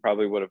do it, we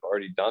probably would have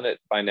already done it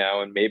by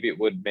now, and maybe it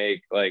would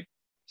make like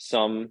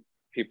some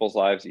people's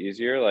lives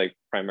easier, like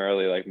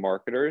primarily like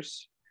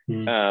marketers.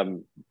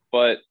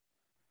 But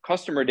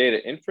customer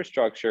data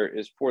infrastructure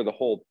is for the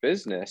whole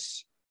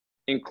business,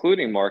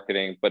 including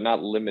marketing, but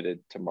not limited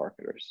to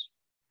marketers.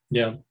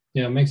 Yeah,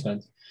 it makes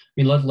sense.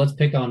 I mean, let's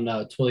pick on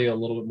Twilio a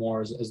little bit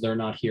more as they're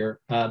not here.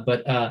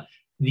 But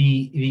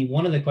the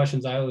one of the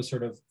questions I always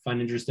sort of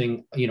find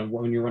interesting,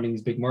 when you're running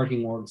these big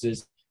marketing orgs,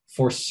 is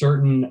for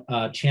certain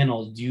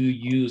channels, do you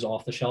use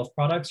off-the-shelf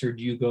products, or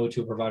do you go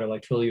to a provider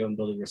like Twilio and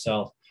build it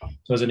yourself?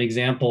 So as an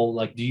example,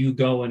 like, do you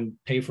go and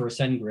pay for a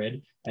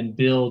SendGrid and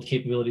build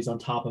capabilities on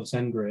top of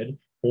SendGrid,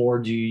 or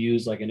do you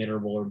use like an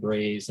Iterable or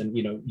Braze and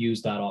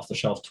use that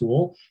off-the-shelf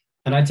tool?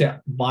 And I'd say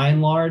by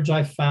and large,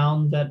 I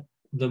found that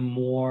the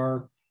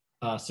more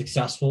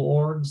successful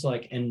orgs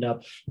like end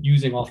up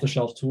using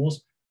off-the-shelf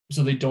tools,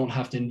 so they don't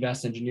have to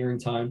invest engineering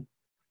time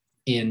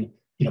in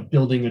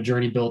building a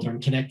journey builder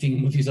and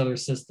connecting with these other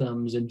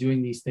systems and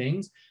doing these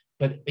things.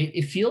 But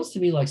it feels to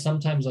me like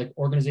sometimes like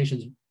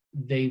organizations,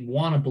 they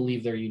want to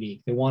believe they're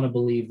unique. They want to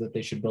believe that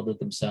they should build it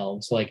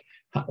themselves. Like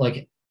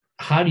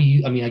how do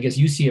you, I mean, I guess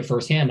you see it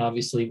firsthand,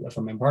 obviously,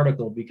 from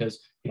mParticle, because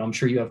I'm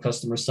sure you have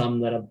customers, some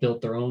that have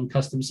built their own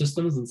custom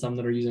systems and some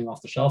that are using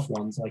off-the-shelf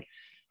ones. Like,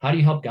 how do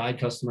you help guide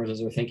customers as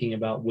they're thinking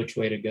about which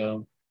way to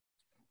go?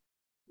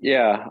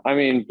 Yeah, I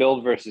mean,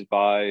 build versus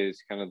buy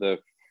is kind of the,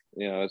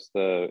 it's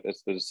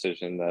the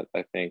decision that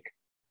I think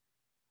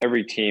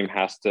every team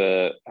has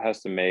to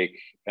make,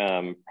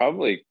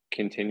 probably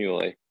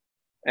continually.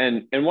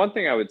 And one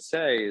thing I would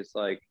say is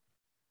like,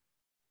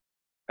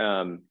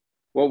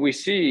 what we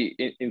see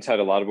inside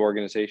a lot of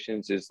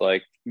organizations is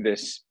like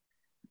this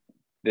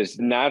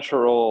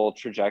natural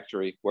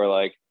trajectory where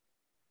like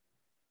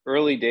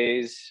early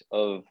days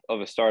of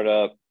a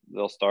startup,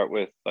 they'll start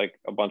with like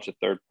a bunch of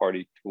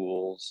third-party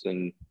tools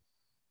and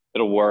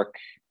it'll work.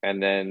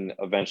 And then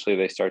eventually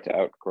they start to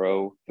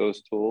outgrow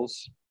those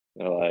tools.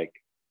 They're like,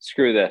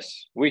 screw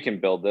this, we can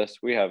build this,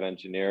 we have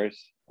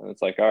engineers. And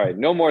it's like, all right,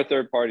 no more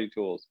third-party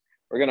tools,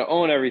 we're going to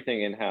own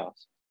everything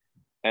in-house.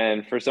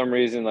 And for some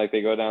reason, like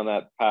they go down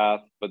that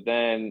path, but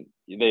then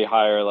they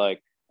hire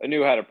like a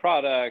new head of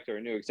product or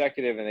a new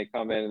executive, and they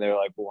come in and they're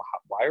like, well,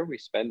 why are we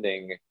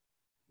spending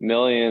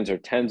millions or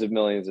tens of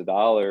millions of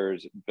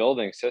dollars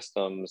building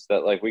systems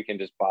that like we can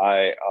just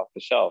buy off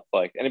the shelf?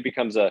 Like, and it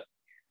becomes a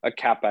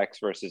CapEx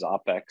versus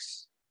OpEx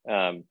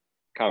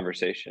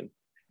conversation,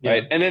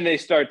 right? And then they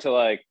start to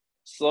like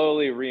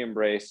slowly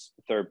re-embrace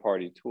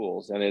third-party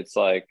tools, and it's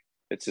like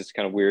it's this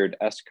kind of weird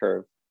S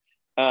curve.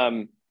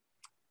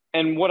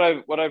 And what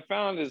I've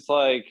found is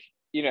like,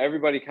 you know,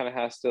 everybody kind of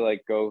has to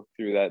like go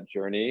through that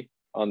journey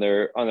on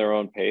their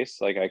own pace.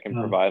 Like I can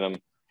provide them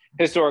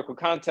historical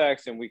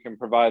context and we can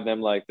provide them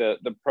like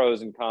the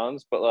pros and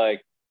cons, but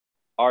like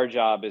our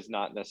job is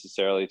not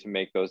necessarily to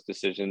make those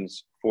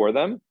decisions for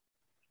them.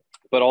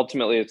 But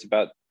ultimately it's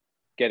about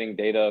getting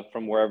data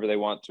from wherever they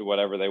want to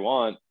whatever they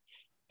want.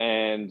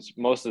 And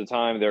most of the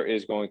time there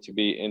is going to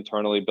be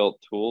internally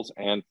built tools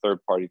and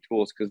third-party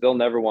tools, because they'll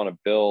never want to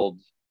build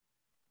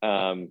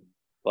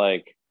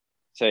like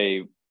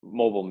say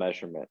mobile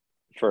measurement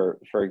for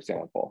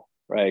example,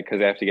 right? Because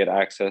they have to get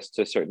access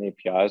to certain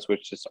APIs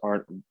which just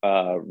aren't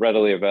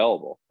readily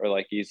available or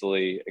like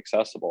easily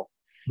accessible.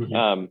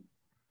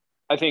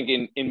 I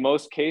think in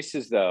most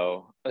cases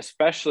though,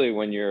 especially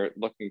when you're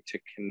looking to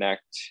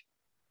connect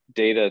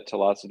data to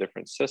lots of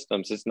different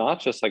systems, it's not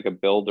just like a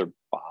build or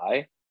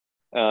buy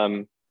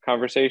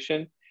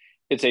conversation.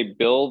 It's a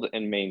build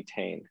and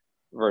maintain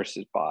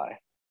versus buy.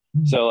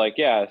 So like,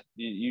 yeah,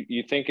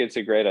 you think it's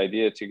a great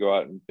idea to go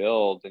out and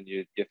build, and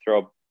you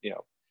throw, you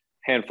know,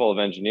 handful of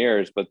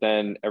engineers, but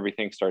then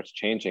everything starts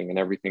changing and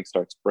everything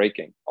starts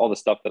breaking, all the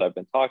stuff that I've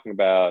been talking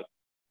about.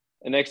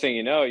 And next thing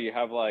you know, you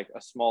have like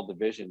a small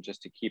division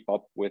just to keep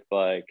up with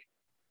like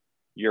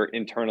your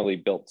internally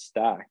built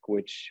stack,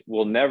 which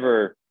will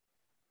never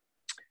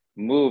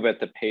move at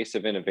the pace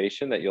of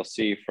innovation that you'll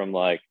see from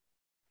like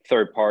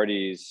third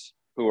parties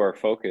who are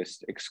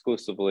focused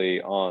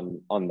exclusively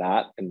on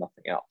that and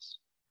nothing else.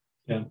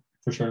 Yeah,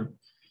 for sure.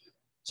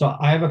 So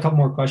I have a couple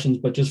more questions,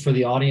 but just for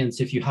the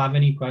audience, if you have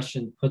any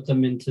questions, put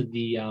them into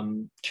the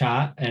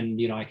chat, and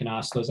you know I can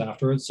ask those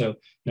afterwards. So you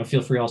know,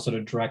 feel free also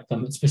to direct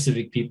them at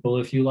specific people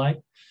if you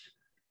like.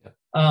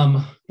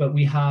 But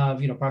we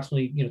have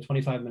approximately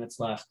 25 minutes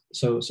left.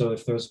 So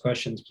if there's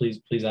questions,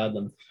 please add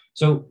them.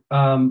 So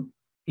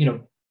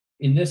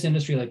in this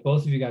industry, like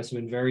both of you guys have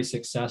been very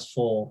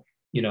successful.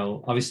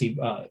 Obviously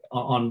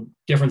on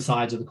different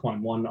sides of the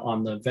coin, one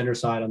on the vendor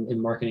side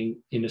in marketing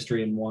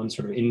industry and one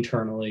sort of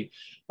internally.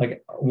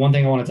 Like one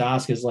thing I wanted to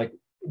ask is like,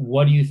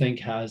 what do you think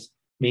has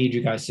made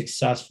you guys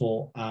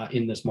successful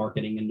in this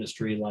marketing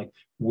industry? Like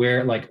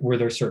were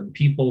there certain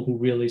people who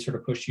really sort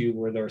of push you?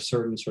 Were there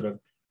certain sort of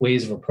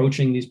ways of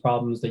approaching these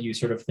problems that you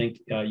sort of think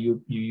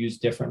you use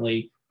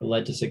differently or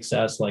led to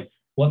success? Like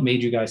what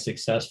made you guys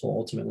successful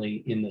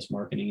ultimately in this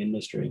marketing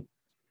industry?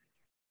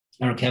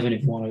 I don't know, Kevin,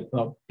 if you want to,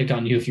 I'll pick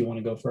on you if you want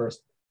to go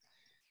first.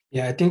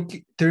 Yeah, I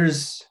think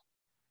there's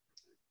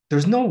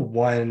no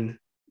one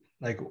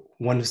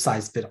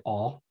size fit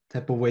all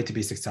type of way to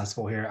be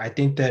successful here. I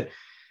think that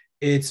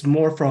it's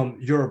more from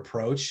your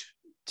approach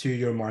to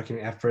your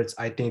marketing efforts.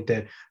 I think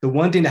that the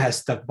one thing that has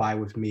stuck by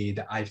with me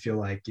that I feel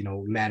like,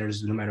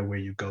 matters no matter where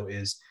you go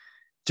is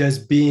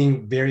just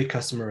being very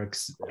customer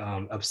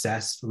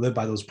obsessed, live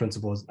by those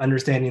principles,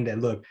 understanding that,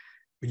 look,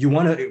 you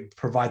want to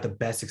provide the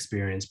best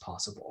experience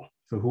possible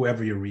for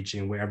whoever you're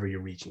reaching, wherever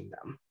you're reaching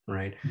them,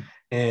 right?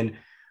 And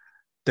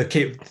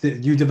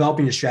you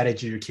developing your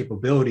strategy, your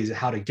capabilities,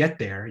 how to get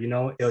there,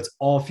 it's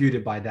all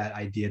fueled by that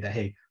idea that,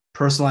 hey,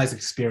 personalized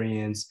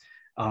experience,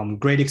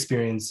 great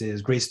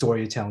experiences, great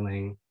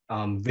storytelling,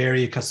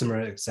 very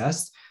customer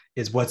obsessed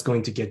is what's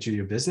going to get you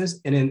your business.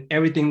 And then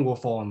everything will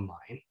fall in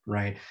line,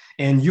 right?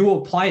 And you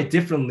will apply it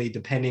differently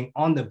depending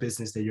on the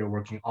business that you're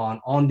working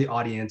on the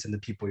audience and the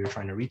people you're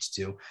trying to reach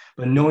to.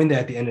 But knowing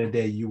that at the end of the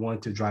day, you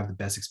want to drive the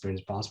best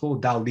experience possible,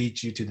 that'll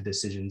lead you to the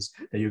decisions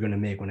that you're going to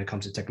make when it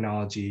comes to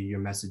technology,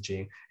 your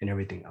messaging, and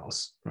everything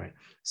else, right?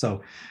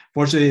 So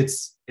fortunately,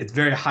 it's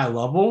very high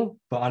level,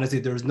 but honestly,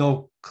 there's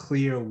no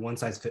clear one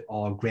size fit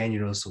all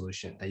granular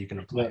solution that you can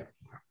apply. Yeah.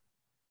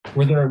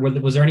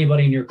 Was there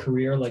anybody in your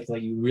career like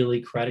you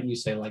really credit, you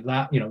say like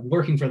that,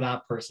 working for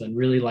that person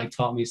really like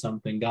taught me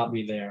something, got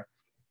me there?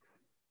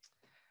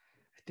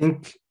 I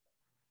think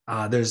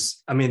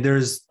there's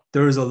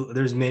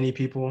many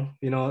people,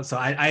 so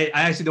I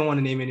actually don't want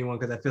to name anyone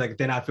because I feel like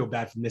then I feel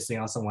bad for missing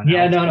out someone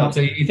else. No. So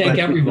you thank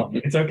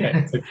everyone. It's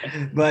okay.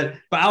 But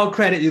I'll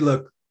credit you.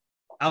 Look,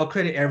 I'll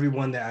credit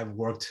everyone that I've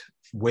worked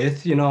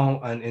with,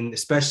 and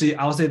especially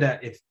I'll say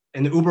that if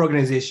in the Uber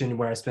organization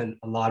where I spend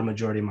a lot of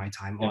majority of my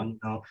time on,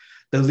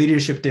 the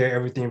leadership there,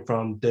 everything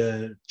from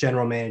the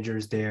general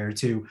managers there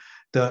to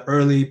the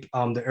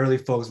early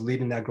folks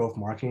leading that growth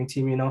marketing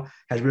team,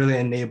 has really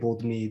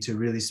enabled me to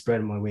really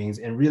spread my wings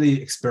and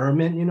really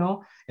experiment,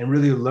 and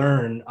really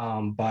learn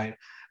by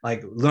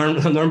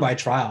learn by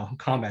trial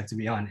combat, to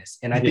be honest.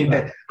 And I think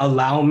that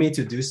allowing me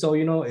to do so,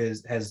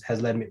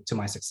 has led me to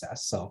my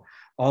success. So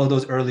all of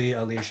those early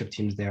leadership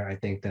teams there, I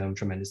thank them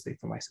tremendously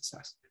for my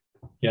success.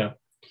 Yeah,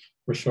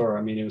 for sure.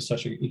 I mean, it was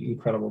such an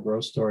incredible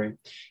growth story.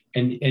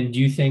 And do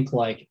you think,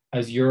 like,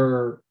 as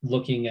you're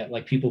looking at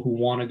like people who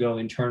want to go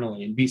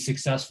internally and be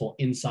successful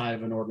inside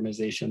of an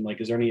organization,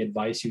 like, is there any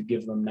advice you'd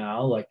give them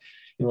now? Like,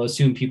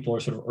 assume people are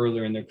sort of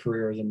earlier in their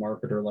career as a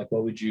marketer, like,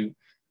 what would you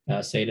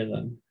say to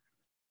them?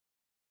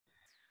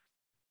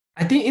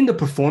 I think in the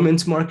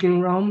performance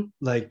marketing realm,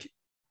 like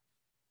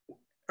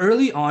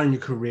early on in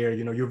your career,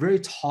 you're very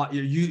taught.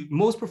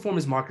 Most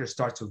performance marketers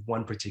starts with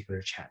one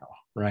particular channel,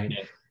 right?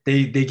 Yeah.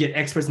 They get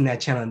experts in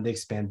that channel and they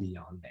expand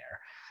beyond there.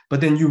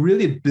 But then you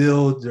really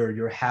build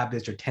your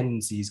habits, your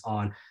tendencies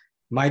on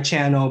my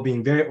channel,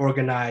 being very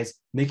organized,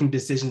 making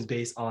decisions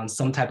based on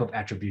some type of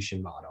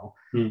attribution model,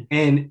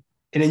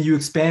 and then you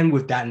expand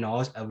with that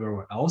knowledge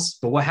everywhere else.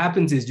 But what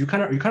happens is you're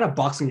kind of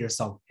boxing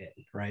yourself in,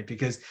 right?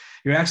 Because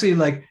you're actually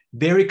like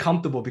very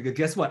comfortable, because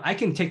guess what? I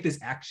can take this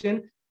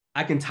action,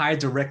 I can tie it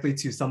directly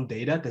to some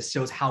data that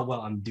shows how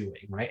well I'm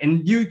doing, right?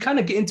 And you kind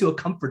of get into a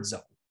comfort zone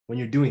when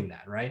you're doing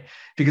that, right?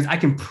 Because I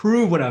can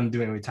prove what I'm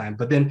doing every time.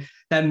 But then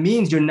that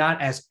means you're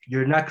not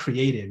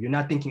creative. You're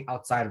not thinking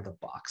outside of the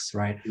box,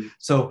 right?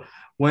 So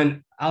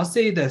when I'll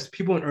say that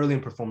people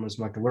in performance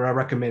marketing, what I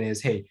recommend is,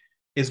 hey,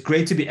 it's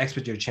great to be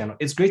expert in your channel.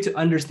 It's great to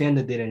understand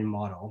the data in your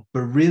model,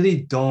 but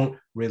really don't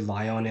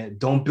rely on it.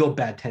 Don't build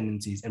bad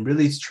tendencies, and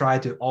really try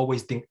to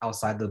always think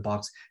outside the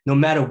box, no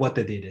matter what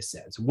the data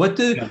says. What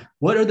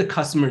are the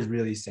customers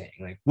really saying?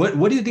 Like,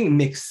 what do you think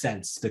makes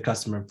sense to the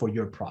customer for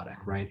your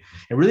product, right?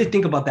 And really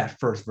think about that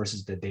first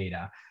versus the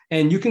data.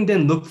 And you can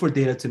then look for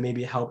data to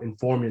maybe help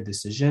inform your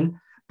decision,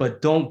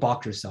 but don't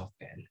box yourself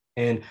in.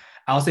 And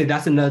I'll say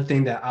that's another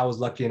thing that I was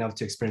lucky enough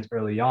to experience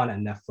early on at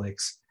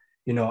Netflix.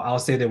 I'll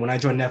say that when I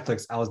joined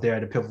Netflix, I was there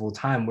at a pivotal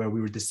time where we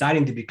were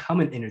deciding to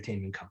become an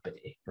entertainment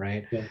company,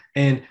 right? Yeah.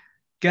 And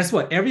guess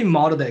what? Every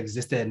model that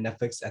existed at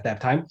Netflix at that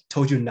time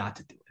told you not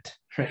to do it,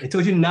 right? It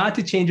told you not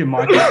to change your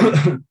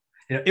market.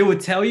 It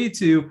would tell you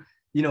to,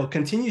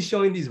 continue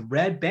showing these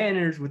red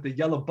banners with the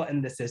yellow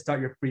button that says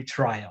start your free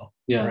trial,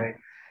 right?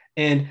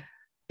 And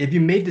if you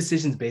made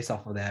decisions based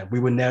off of that,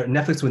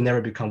 Netflix would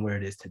never become where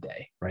it is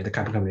today, right? The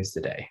kind of company is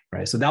today,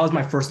 right? So that was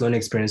my first learning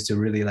experience to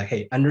really like,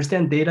 hey,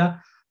 understand data,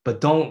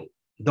 but don't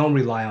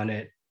rely on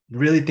it.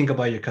 Really think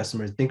about your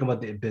customers, think about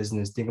the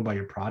business, think about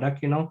your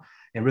product, and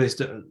really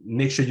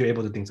make sure you're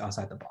able to think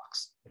outside the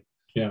box.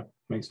 Yeah,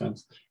 makes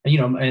sense. And,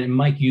 and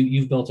Mike,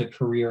 you've built a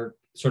career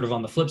sort of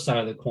on the flip side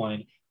of the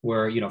coin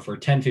where, for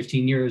 10,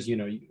 15 years,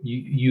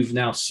 you've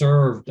now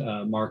served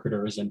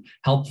marketers and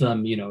helped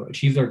them,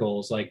 achieve their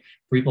goals. Like,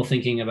 for people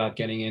thinking about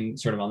getting in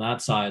sort of on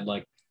that side,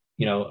 like,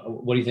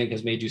 what do you think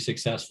has made you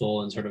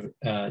successful? And sort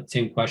of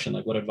same question,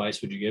 like, what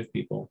advice would you give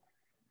people?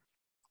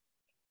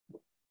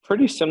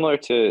 Pretty similar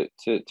to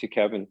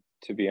Kevin,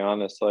 to be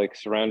honest. Like,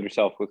 surround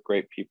yourself with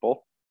great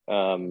people,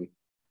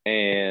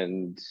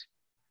 and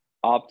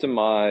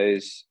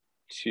optimize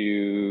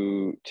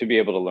to be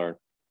able to learn,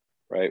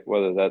 right?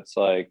 Whether that's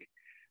like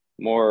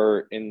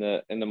more in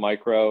the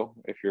micro,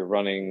 if you're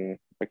running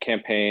a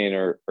campaign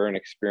or an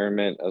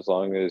experiment, as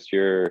long as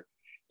you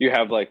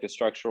have like the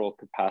structural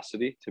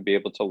capacity to be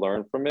able to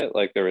learn from it.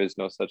 Like, there is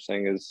no such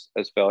thing as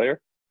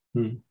failure.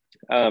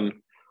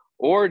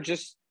 Or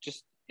just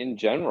in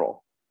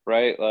general.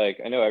 Right?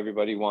 Like, I know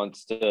everybody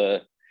wants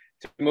to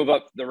move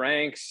up the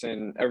ranks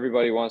and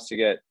everybody wants to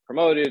get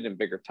promoted and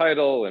bigger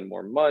title and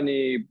more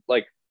money.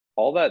 Like,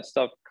 all that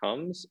stuff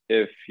comes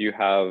if you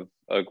have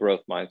a growth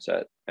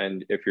mindset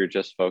and if you're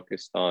just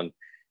focused on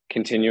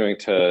continuing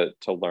to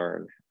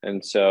learn.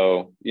 And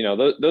so,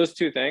 those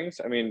two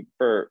things, I mean,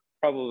 for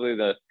probably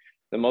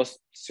the most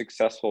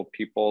successful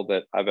people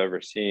that I've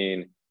ever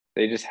seen,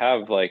 they just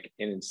have like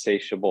an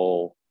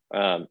insatiable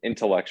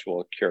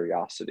intellectual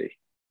curiosity.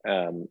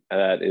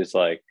 That is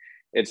like,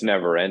 it's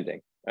never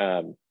ending.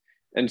 And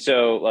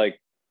so like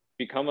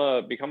become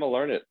a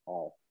learn it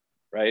all,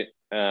 right?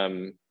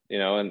 And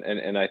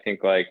I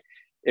think like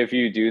if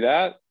you do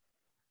that,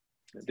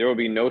 there will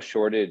be no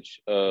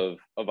shortage of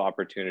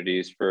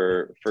opportunities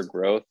for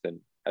growth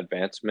and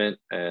advancement,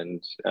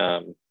 and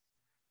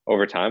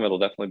over time it'll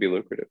definitely be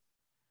lucrative.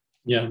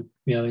 Yeah,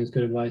 I think it's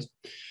good advice.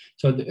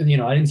 So, I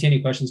didn't see any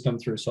questions come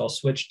through, so I'll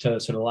switch to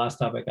sort of the last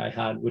topic I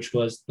had, which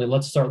was,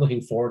 let's start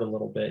looking forward a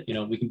little bit.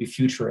 We can be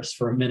futurists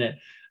for a minute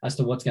as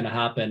to what's going to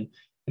happen.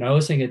 And I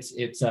always think it's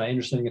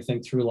interesting to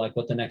think through like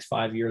what the next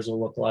 5 years will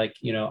look like,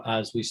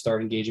 as we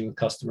start engaging with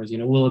customers.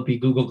 Will it be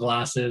Google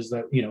Glasses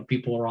that,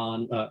 people are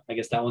on? I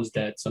guess that one's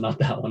dead, so not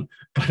that one,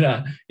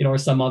 but, or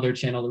some other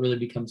channel that really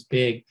becomes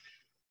big.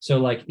 So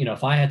like,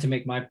 if I had to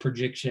make my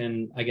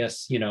prediction, I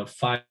guess,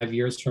 5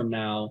 years from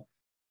now,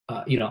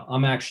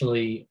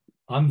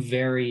 I'm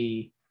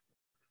very,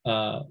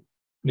 uh,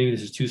 maybe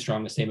this is too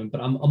strong a statement,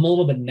 but I'm a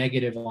little bit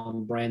negative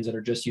on brands that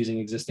are just using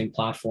existing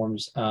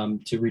platforms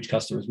to reach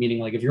customers. Meaning,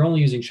 like, if you're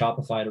only using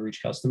Shopify to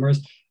reach customers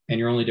and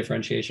your only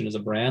differentiation is a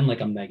brand, like,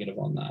 I'm negative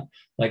on that.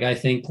 Like, I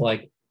think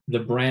like the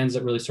brands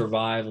that really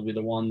survive will be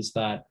the ones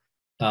that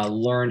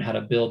learn how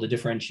to build a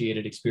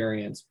differentiated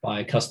experience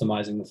by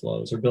customizing the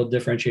flows, or build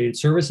differentiated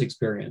service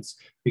experience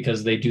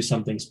because they do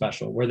something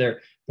special where they're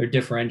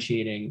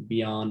differentiating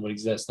beyond what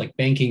exists. Like,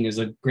 banking is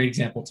a great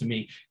example to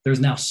me.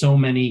 There's now so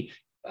many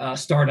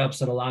startups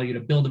that allow you to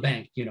build a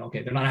bank.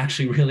 Okay, they're not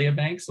actually really a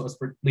bank, so let's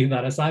leave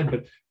that aside,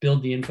 but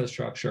build the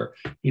infrastructure,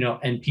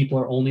 and people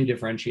are only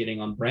differentiating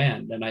on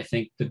brand. And I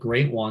think the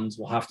great ones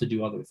will have to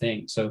do other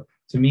things. So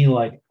to me,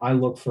 like, I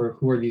look for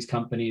who are these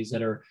companies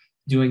that are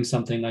doing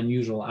something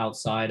unusual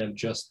outside of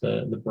just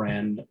the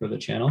brand or the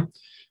channel.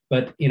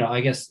 But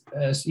I guess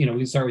we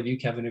can start with you,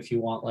 Kevin, if you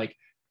want. Like,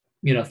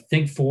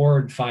 think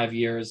forward 5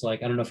 years.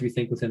 Like, I don't know if you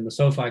think within the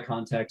SoFi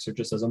context or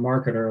just as a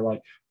marketer, like,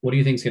 what do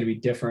you think is going to be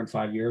different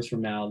 5 years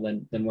from now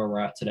than where we're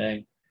at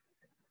today?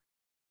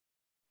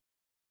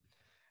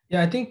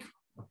 Yeah, I think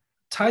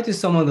tied to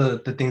some of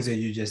the things that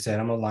you just said,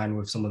 I'm aligned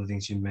with some of the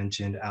things you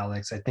mentioned,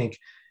 Alex. I think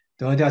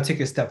the only thing I'll take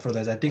a step further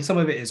is I think some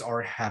of it is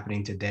already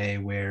happening today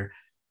where,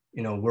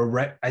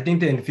 I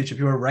think that in the future,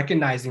 people are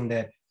recognizing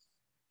that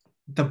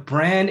the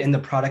brand and the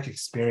product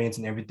experience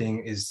and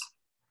everything is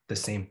the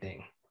same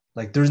thing.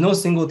 Like, there's no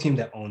single team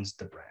that owns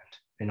the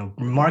brand.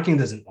 Marketing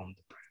doesn't own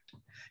the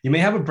brand. You may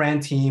have a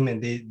brand team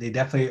and they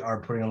definitely are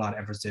putting a lot of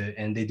efforts to it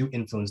and they do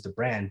influence the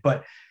brand.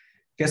 But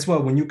guess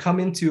what? When you come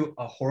into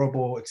a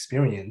horrible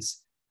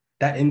experience,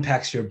 that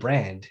impacts your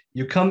brand.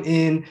 You come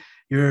in,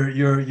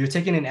 you're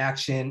taking an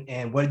action,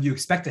 and what you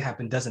expect to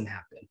happen doesn't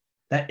happen.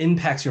 That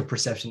impacts your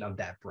perception of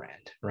that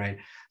brand, right?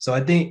 So I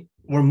think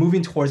we're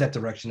moving towards that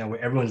direction now where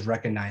everyone's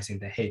recognizing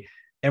that, hey,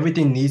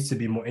 everything needs to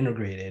be more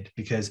integrated,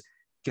 because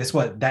guess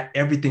what? That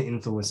everything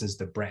influences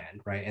the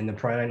brand, right? And the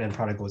brand and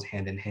product goes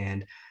hand in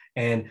hand.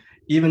 And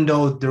even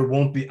though there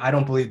won't be, I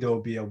don't believe there will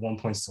be a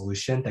one-point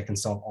solution that can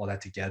solve all that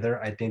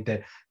together. I think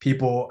that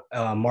people,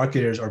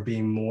 marketers are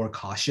being more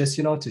cautious,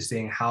 to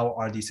saying, how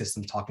are these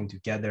systems talking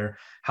together?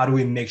 How do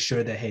we make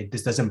sure that, hey,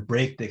 this doesn't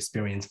break the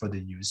experience for the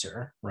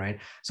user, right?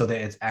 So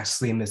that it's as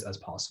seamless as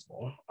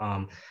possible.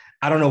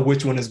 I don't know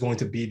which one is going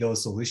to be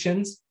those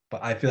solutions,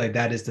 but I feel like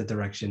that is the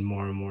direction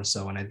more and more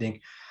so. And I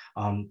think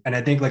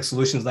like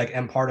solutions like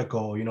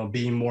mParticle,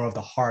 being more of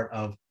the heart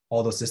of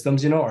all those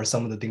systems, are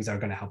some of the things that are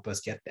going to help us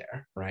get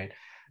there, right?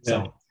 Yeah.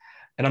 So,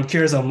 and I'm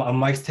curious on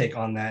Mike's take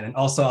on that. And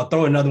also I'll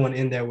throw another one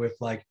in there with,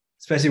 like,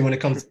 especially when it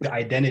comes to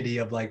identity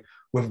of, like,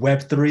 with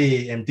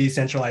Web3 and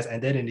decentralized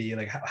identity,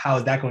 like, how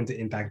is that going to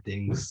impact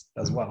things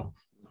as well?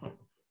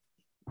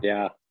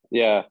 Yeah.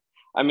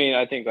 I mean,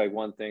 I think like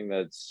one thing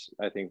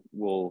I think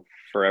will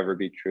forever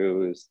be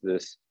true is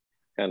this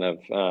kind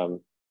of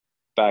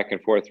back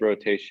and forth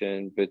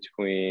rotation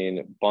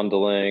between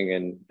bundling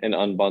and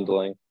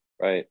unbundling,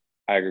 right?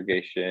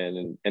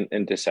 Aggregation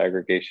and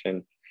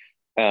disaggregation.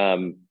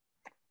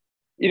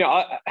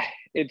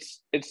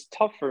 It's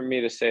tough for me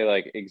to say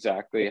like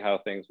exactly how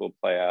things will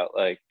play out,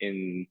 like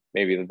in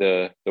maybe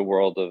the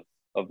world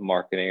of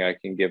marketing. I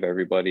can give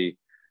everybody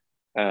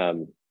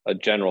a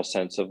general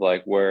sense of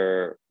like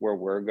where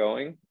we're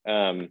going.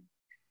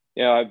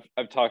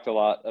 I've talked a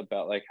lot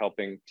about like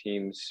helping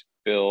teams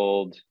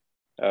build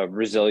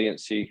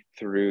resiliency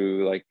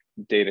through like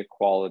data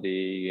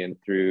quality and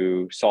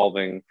through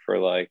solving for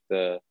like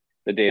the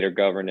data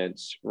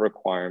governance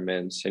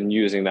requirements and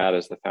using that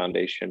as the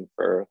foundation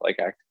for like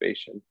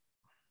activation.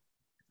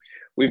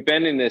 We've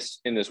been in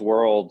this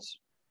world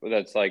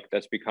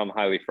that's become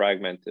highly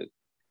fragmented,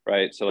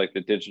 right? So like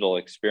the digital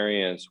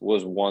experience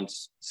was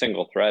once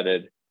single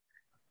threaded,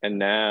 and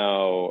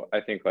now I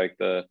think like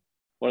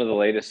one of the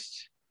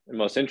latest and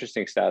most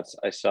interesting stats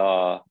I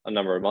saw a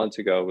number of months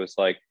ago was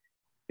like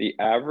the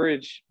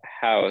average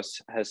house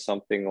has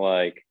something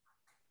like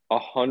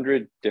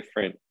 100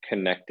 different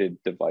connected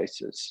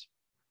devices,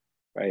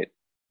 right?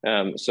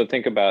 So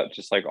think about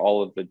just like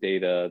all of the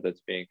data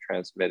that's being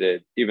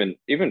transmitted, even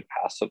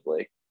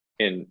passively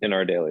in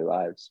our daily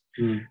lives.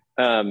 And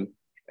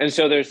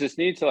so there's this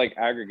need to like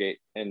aggregate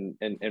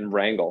and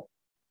wrangle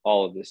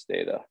all of this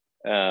data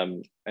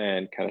and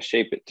kind of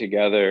shape it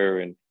together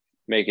and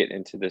make it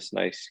into this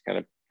nice kind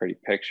of pretty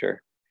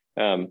picture.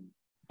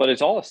 But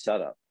it's all a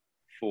setup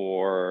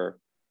for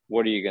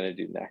what are you going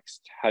to do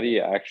next? How do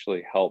you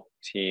actually help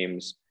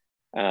teams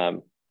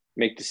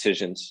make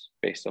decisions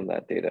based on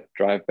that data,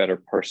 drive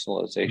better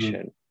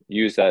personalization,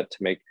 use that to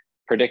make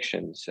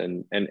predictions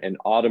and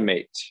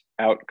automate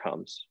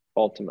outcomes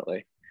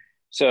ultimately.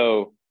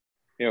 So,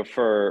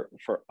 for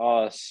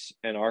us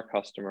and our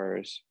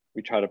customers,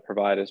 we try to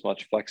provide as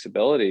much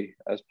flexibility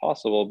as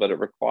possible, but it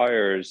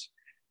requires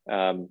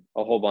a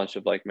whole bunch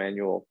of like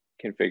manual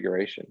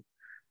configuration.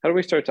 How do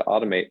we start to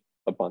automate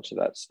a bunch of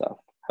that stuff?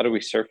 How do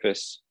we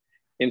surface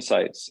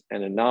insights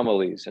and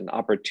anomalies and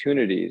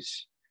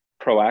opportunities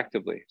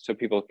proactively, so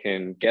people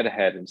can get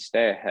ahead and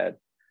stay ahead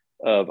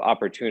of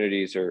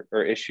opportunities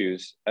or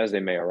issues as they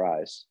may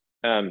arise.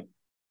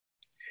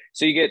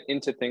 So you get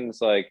into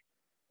things like,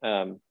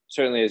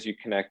 certainly as you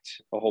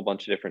connect a whole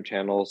bunch of different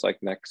channels, like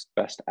next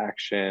best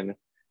action,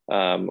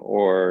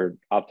 or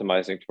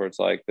optimizing towards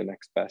like the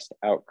next best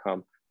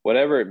outcome,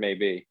 whatever it may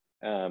be.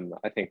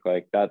 I think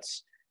like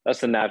that's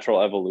the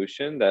natural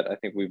evolution that I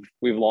think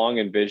we've long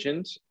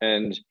envisioned.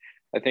 And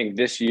I think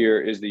this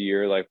year is the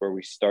year like where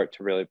we start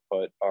to really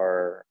put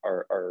our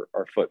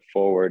foot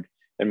forward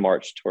and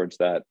march towards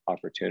that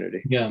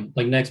opportunity. Yeah,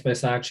 like next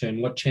best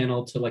action. What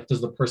channel to like?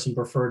 Does the person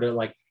prefer to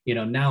like?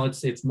 Now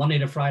it's Monday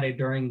to Friday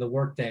during the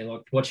workday.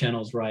 Look, what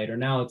channel's right? Or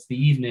now it's the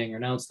evening, or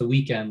now it's the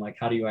weekend. Like,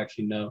 how do you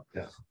actually know?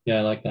 Yeah,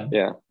 I like that.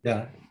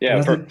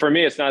 Yeah. For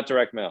me, it's not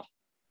direct mail.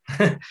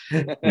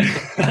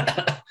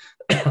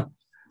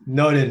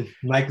 Noted.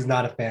 Mike is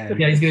not a fan.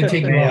 Yeah, he's gonna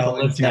take you off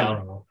the list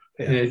now.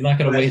 Yeah, he's not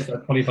gonna waste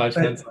that 25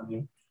 cents on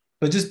you.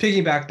 But just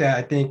piggyback that,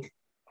 I think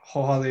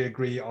wholeheartedly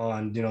agree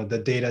on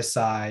the data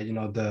side,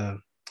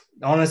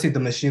 honestly the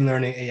machine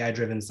learning AI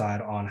driven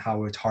side on how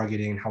we're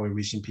targeting, how we're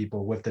reaching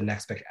people with the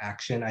next big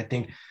action. I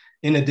think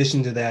in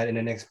addition to that, in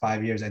the next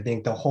 5 years, I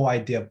think the whole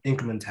idea of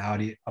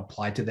incrementality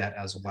applied to that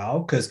as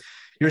well, because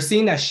you're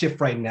seeing that shift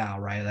right now,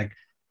 right? Like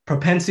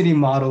propensity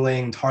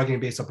modeling,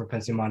 targeting based on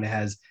propensity modeling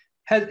has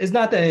it's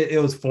not that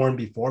it was foreign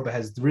before, but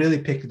has really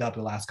picked it up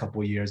the last couple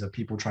of years of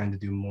people trying to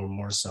do more and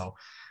more so.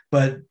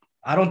 But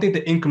I don't think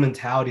the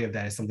incrementality of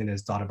that is something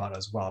that's thought about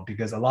as well,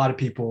 because a lot of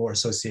people are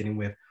associating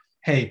with,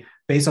 hey,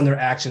 based on their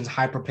actions,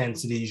 high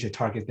propensity, you should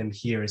target them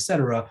here,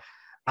 etc.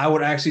 I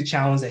would actually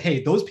challenge that,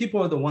 hey, those people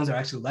are the ones that are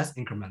actually less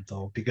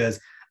incremental, because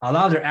a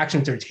lot of their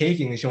actions they're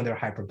taking is showing their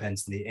high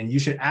propensity. And you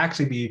should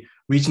actually be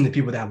reaching the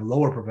people that have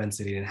lower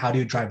propensity, and how do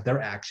you drive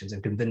their actions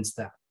and convince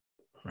them,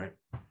 right?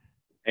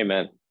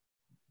 Amen.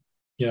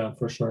 Yeah,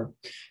 for sure.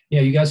 Yeah,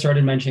 you guys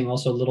started mentioning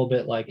also a little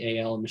bit like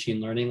AL and machine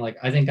learning. Like,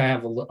 I think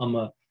I'm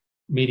a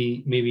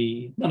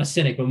maybe not a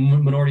cynic, but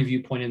minority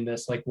viewpoint in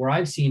this. Like, where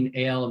I've seen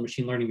AL and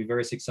machine learning be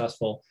very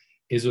successful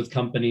is with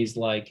companies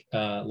like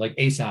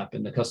ASAP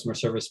in the customer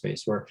service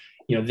space, where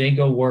they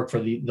go work for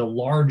the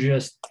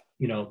largest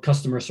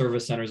customer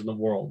service centers in the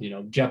world.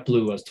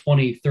 JetBlue has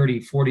 20, 30,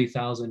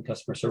 40,000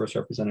 customer service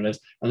representatives,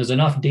 and there's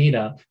enough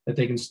data that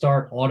they can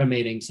start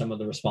automating some of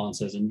the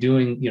responses and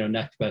doing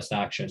next best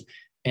action.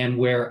 And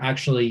where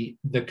actually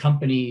the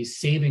company's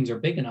savings are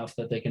big enough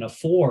that they can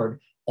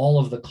afford all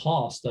of the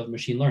cost of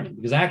machine learning.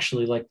 Because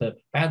actually, like, the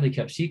badly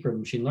kept secret of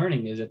machine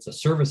learning is it's a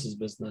services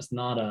business,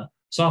 not a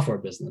software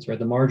business, right?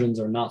 The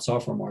margins are not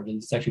software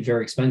margins. It's actually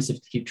very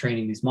expensive to keep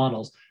training these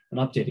models and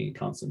updating it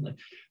constantly.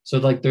 So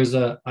like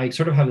I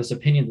sort of have this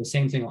opinion, the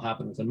same thing will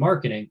happen within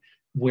marketing,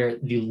 where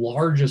the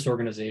largest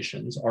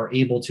organizations are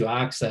able to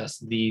access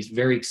these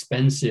very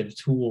expensive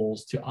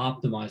tools to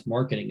optimize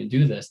marketing and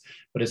do this,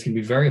 but it's going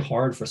to be very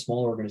hard for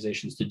smaller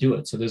organizations to do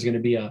it. So there's going to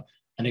be an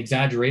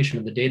exaggeration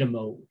of the data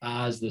moat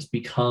as this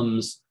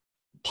becomes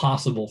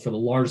possible for the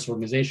largest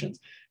organizations.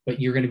 But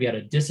you're going to be at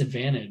a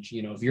disadvantage.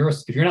 If you're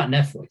not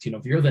Netflix,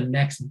 if you're the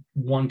next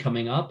one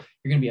coming up,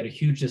 you're going to be at a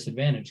huge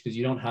disadvantage because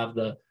you don't have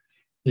a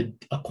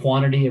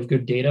quantity of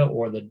good data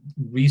or the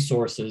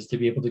resources to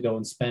be able to go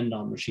and spend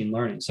on machine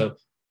learning. So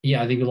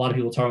yeah, I think a lot of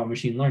people talk about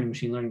machine learning. I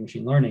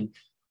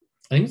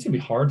think it's gonna be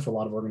hard for a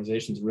lot of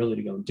organizations really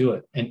to go and do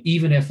it. And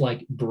even if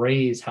like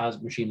Braze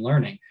has machine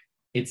learning,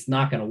 it's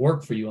not going to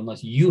work for you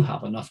unless you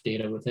have enough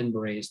data within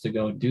Braze to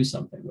go and do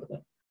something with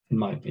it, in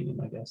my opinion,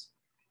 I guess.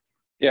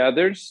 Yeah,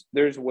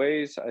 there's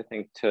ways, I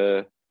think,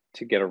 to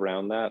get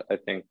around that. I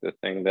think the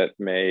thing that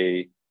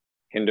may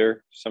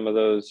hinder some of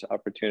those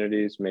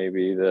opportunities,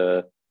 maybe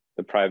the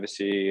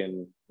privacy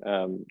and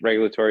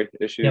regulatory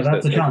issues. Yeah,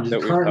 that's the challenge.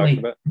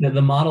 Currently,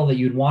 the model that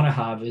you'd want to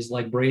have is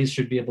like Braze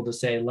should be able to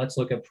say, let's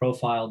look at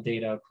profile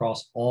data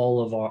across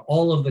all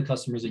of the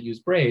customers that use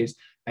Braze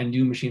and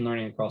do machine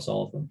learning across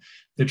all of them.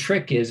 The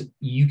trick is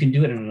you can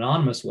do it in an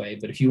anonymous way,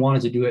 but if you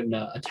wanted to do it in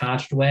an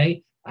attached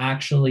way,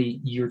 actually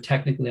you're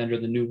technically under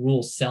the new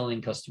rules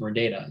selling customer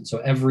data. And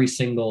so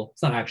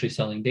it's not actually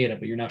selling data,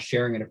 but you're now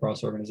sharing it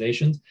across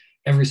organizations.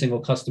 Every single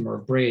customer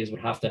of Braze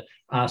would have to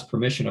ask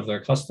permission of their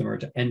customer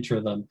to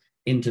enter them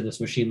into this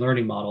machine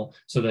learning model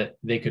so that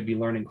they could be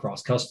learning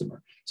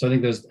cross-customer. So I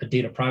think there's a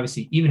data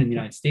privacy, even in the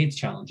United States,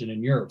 challenge, and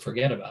in Europe,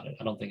 forget about it.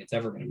 I don't think it's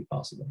ever going to be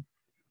possible.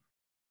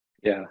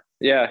 Yeah.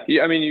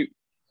 I mean,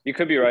 you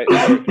could be right.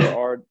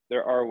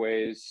 There are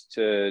ways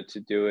to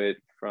do it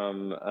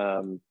from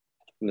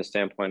the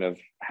standpoint of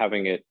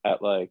having it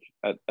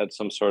at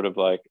some sort of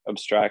like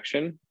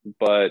abstraction,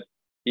 but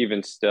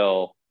even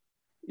still,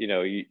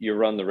 you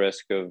run the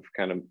risk of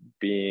kind of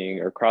being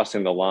or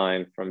crossing the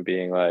line from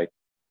being like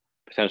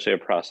potentially a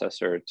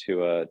processor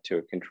to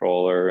a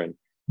controller. And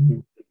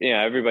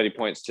everybody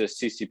points to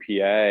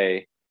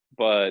CCPA,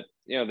 but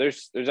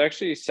there's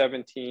actually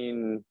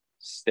 17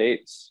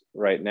 states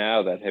right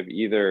now that have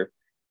either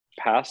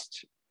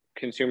passed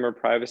consumer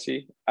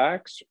privacy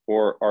acts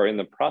or are in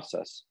the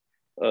process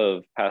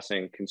of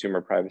passing consumer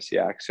privacy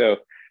acts. So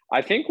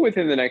I think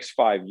within the next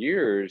 5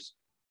 years,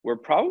 we're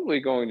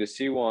probably going to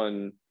see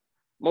one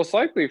most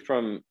likely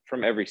from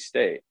every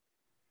state,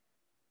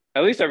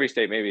 at least every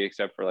state, maybe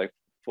except for like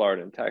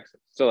Florida and Texas.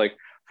 So like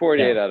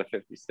 48 out of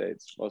 50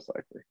 states, most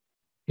likely.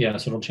 Yeah,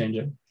 so it'll change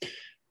it.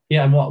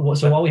 Yeah, and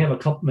so while we have a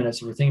couple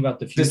minutes, we're thinking about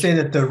the future. To say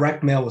that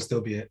direct mail will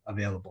still be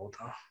available,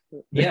 though.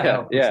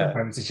 Yeah,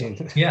 Privacy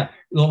change. Yeah.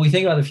 Well, we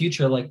think about the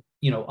future, like,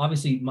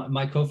 obviously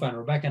my co-founder,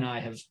 Rebecca, and I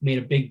have made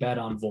a big bet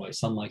on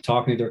voice, on like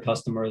talking to their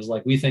customers.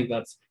 Like, we think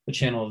that's the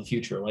channel of the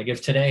future. Like,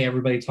 if today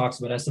everybody talks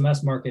about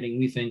SMS marketing,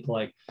 we think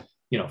like,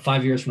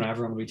 5 years from now,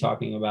 everyone will be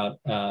talking about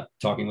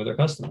talking with their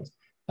customers.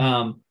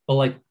 But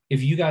like,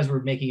 if you guys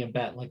were making a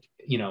bet, like,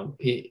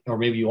 or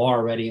maybe you are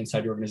already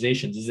inside your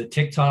organizations, is it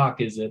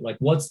TikTok? Is it like,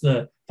 what's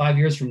the 5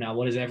 years from now?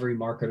 What is every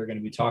marketer going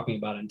to be talking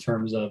about in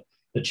terms of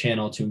the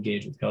channel to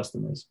engage with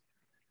customers?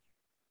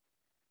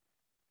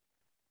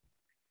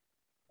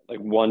 Like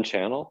one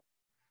channel?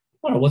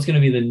 I don't know, what's going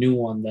to be the new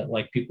one that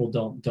like people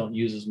don't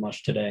use as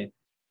much today?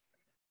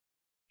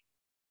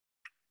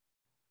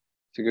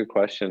 It's a good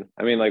question.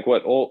 I mean, like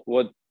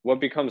what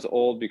becomes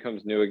old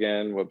becomes new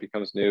again. What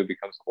becomes new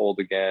becomes old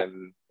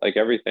again. Like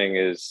everything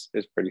is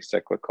pretty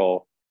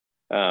cyclical.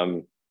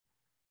 I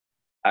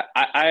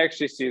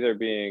actually see there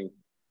being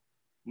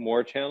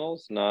more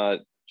channels, not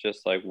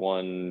just like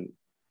one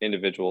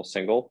individual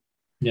single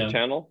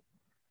channel,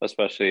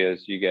 especially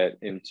as you get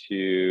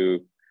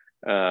into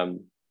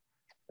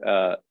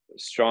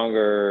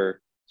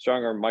stronger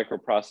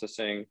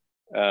microprocessing.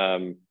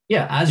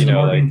 As the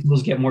marketing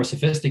tools get more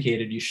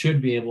sophisticated, you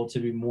should be able to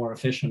be more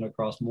efficient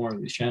across more of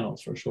these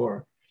channels for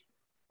sure.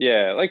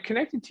 Yeah, like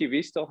connected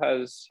TV still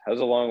has a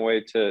long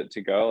way to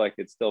go. Like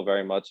it's still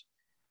very much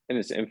in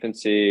its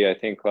infancy. I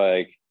think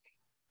like,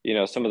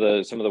 some of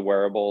the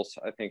wearables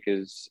I think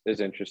is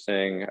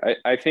interesting.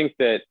 I think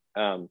that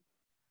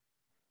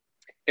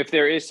if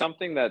there is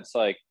something that's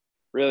like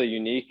really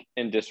unique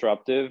and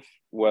disruptive,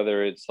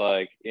 whether it's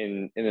like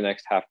in the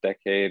next half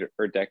decade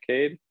or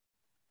decade,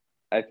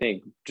 I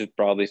think just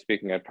broadly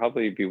speaking, I'd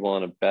probably be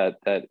willing to bet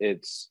that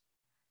it's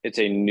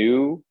a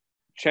new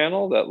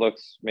channel that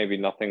looks maybe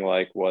nothing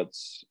like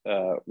what's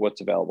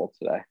available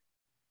today.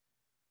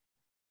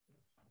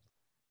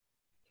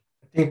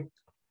 I think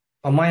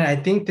on mine, I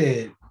think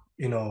that,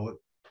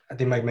 I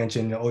think Mike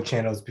mentioned the old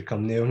channels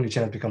become new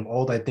channels become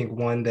old. I think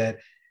one that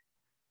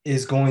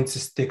is going to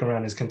stick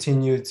around, is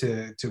continue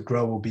to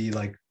grow, will be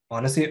like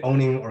honestly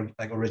owning or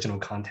like original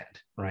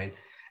content, right?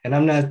 And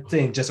I'm not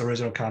saying just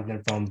original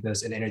content from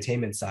this an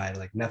entertainment side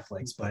like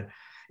Netflix, but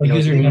like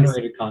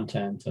user-generated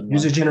content and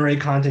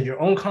user-generated content. Your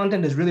own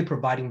content is really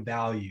providing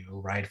value,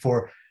 right,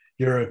 for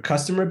your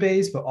customer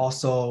base, but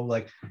also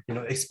like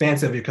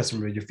expansive your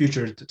customer, your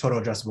future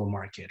total addressable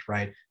market,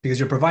 right? Because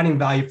you're providing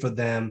value for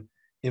them,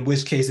 in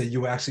which case that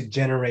you actually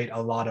generate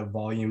a lot of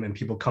volume and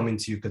people coming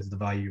to you because of the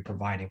value you're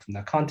providing from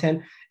that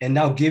content, and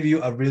now give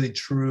you a really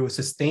true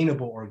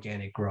sustainable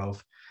organic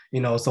growth.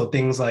 So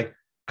things like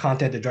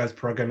content that drives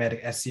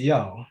programmatic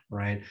SEO,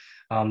 right?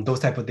 Those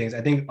type of things.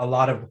 I think a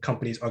lot of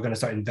companies are going to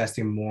start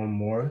investing more and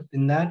more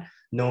in that,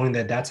 knowing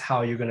that that's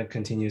how you're going to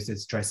continue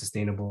to drive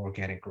sustainable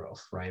organic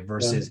growth, right?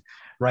 Versus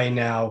right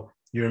now,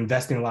 you're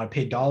investing a lot of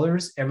paid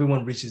dollars.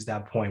 Everyone reaches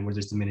that point where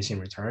there's diminishing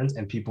returns,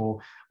 and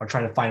people are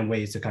trying to find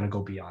ways to kind of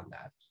go beyond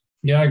that.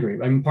 Yeah, I agree.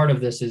 I mean, part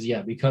of this is,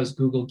 because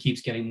Google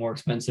keeps getting more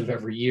expensive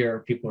every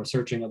year, people are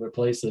searching other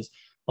places.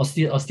 I'll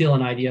steal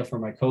an idea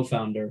from my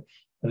co-founder.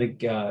 I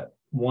think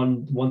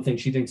one thing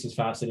she thinks is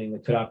fascinating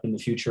that could happen in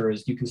the future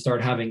is you can start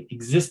having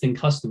existing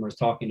customers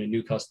talking to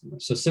new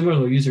customers. So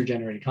similar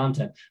user-generated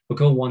content, but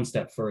go one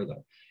step further.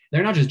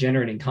 They're not just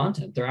generating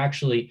content. They're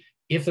actually,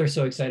 if they're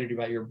so excited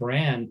about your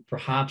brand,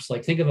 perhaps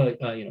like think of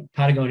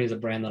Patagonia is a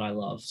brand that I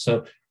love.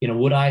 So,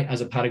 would I,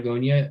 as a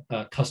Patagonia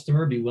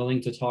customer, be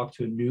willing to talk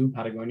to a new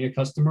Patagonia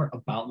customer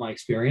about my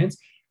experience?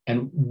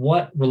 And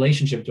what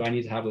relationship do I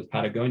need to have with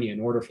Patagonia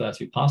in order for that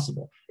to be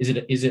possible? Is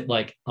it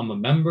like I'm a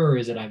member?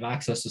 Is it I have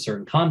access to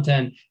certain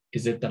content?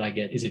 Is it that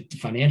is it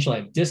financial? I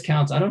have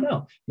discounts? I don't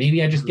know.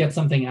 Maybe I just get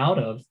something out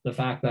of the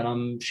fact that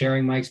I'm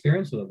sharing my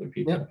experience with other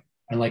people. Yeah.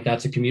 And like,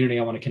 that's a community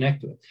I want to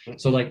connect with.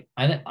 So like,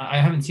 I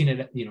haven't seen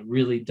it,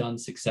 really done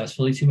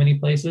successfully too many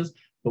places,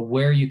 but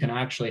where you can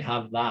actually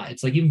have that,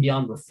 it's like even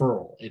beyond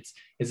referral. It's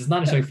not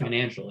necessarily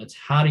financial. It's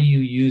how do you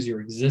use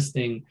your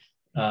existing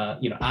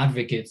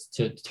advocates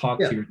to talk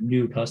to your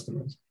new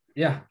customers.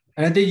 Yeah.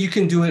 And I think you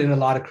can do it in a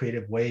lot of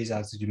creative ways,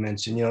 as you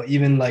mentioned,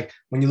 even like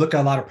when you look at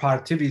a lot of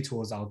productivity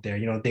tools out there,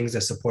 things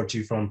that support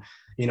you from,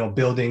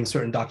 building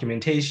certain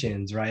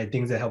documentations, right?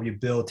 Things that help you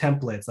build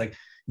templates. Like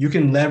you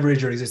can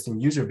leverage your existing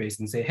user base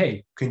and say,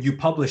 hey, can you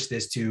publish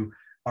this to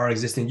our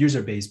existing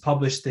user base,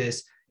 publish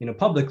this,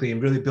 publicly,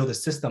 and really build a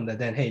system that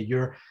then, hey,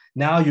 your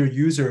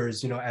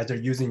users, as they're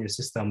using your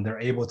system, they're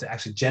able to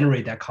actually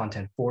generate that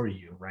content for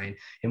you, right?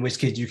 In which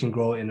case you can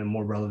grow in a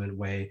more relevant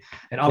way.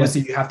 And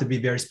obviously you have to be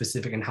very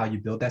specific in how you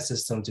build that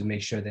system to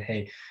make sure that,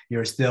 hey,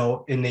 you're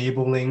still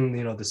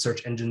enabling, the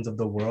search engines of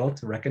the world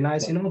to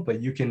recognize,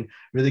 but you can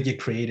really get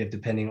creative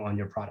depending on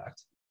your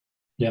product.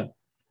 Yeah.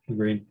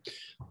 Agreed.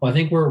 Well, I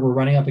think we're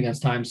running up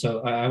against time,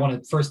 so I want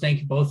to first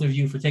thank both of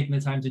you for taking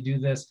the time to do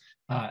this.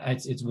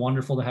 It's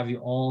wonderful to have you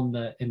all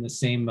in the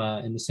same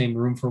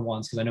room for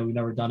once, because I know we've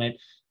never done it,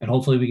 and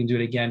hopefully we can do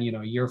it again,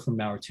 a year from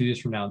now or 2 years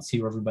from now, and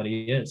see where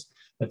everybody is.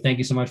 But thank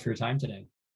you so much for your time today.